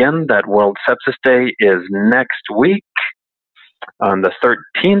once again that World Sepsis Day is next week. On the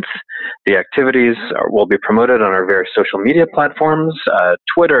 13th, the activities will be promoted on our various social media platforms.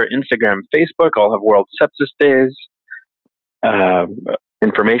 Twitter, Instagram, Facebook all have World Sepsis Days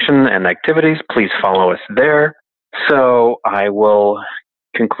information and activities. Please follow us there. So I will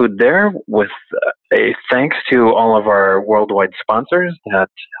conclude there with a thanks to all of our worldwide sponsors that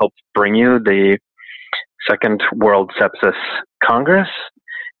helped bring you the second World Sepsis Congress.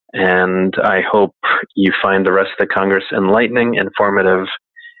 And I hope you find the rest of the Congress enlightening, informative,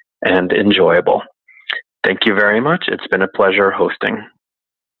 and enjoyable. Thank you very much. It's been a pleasure hosting.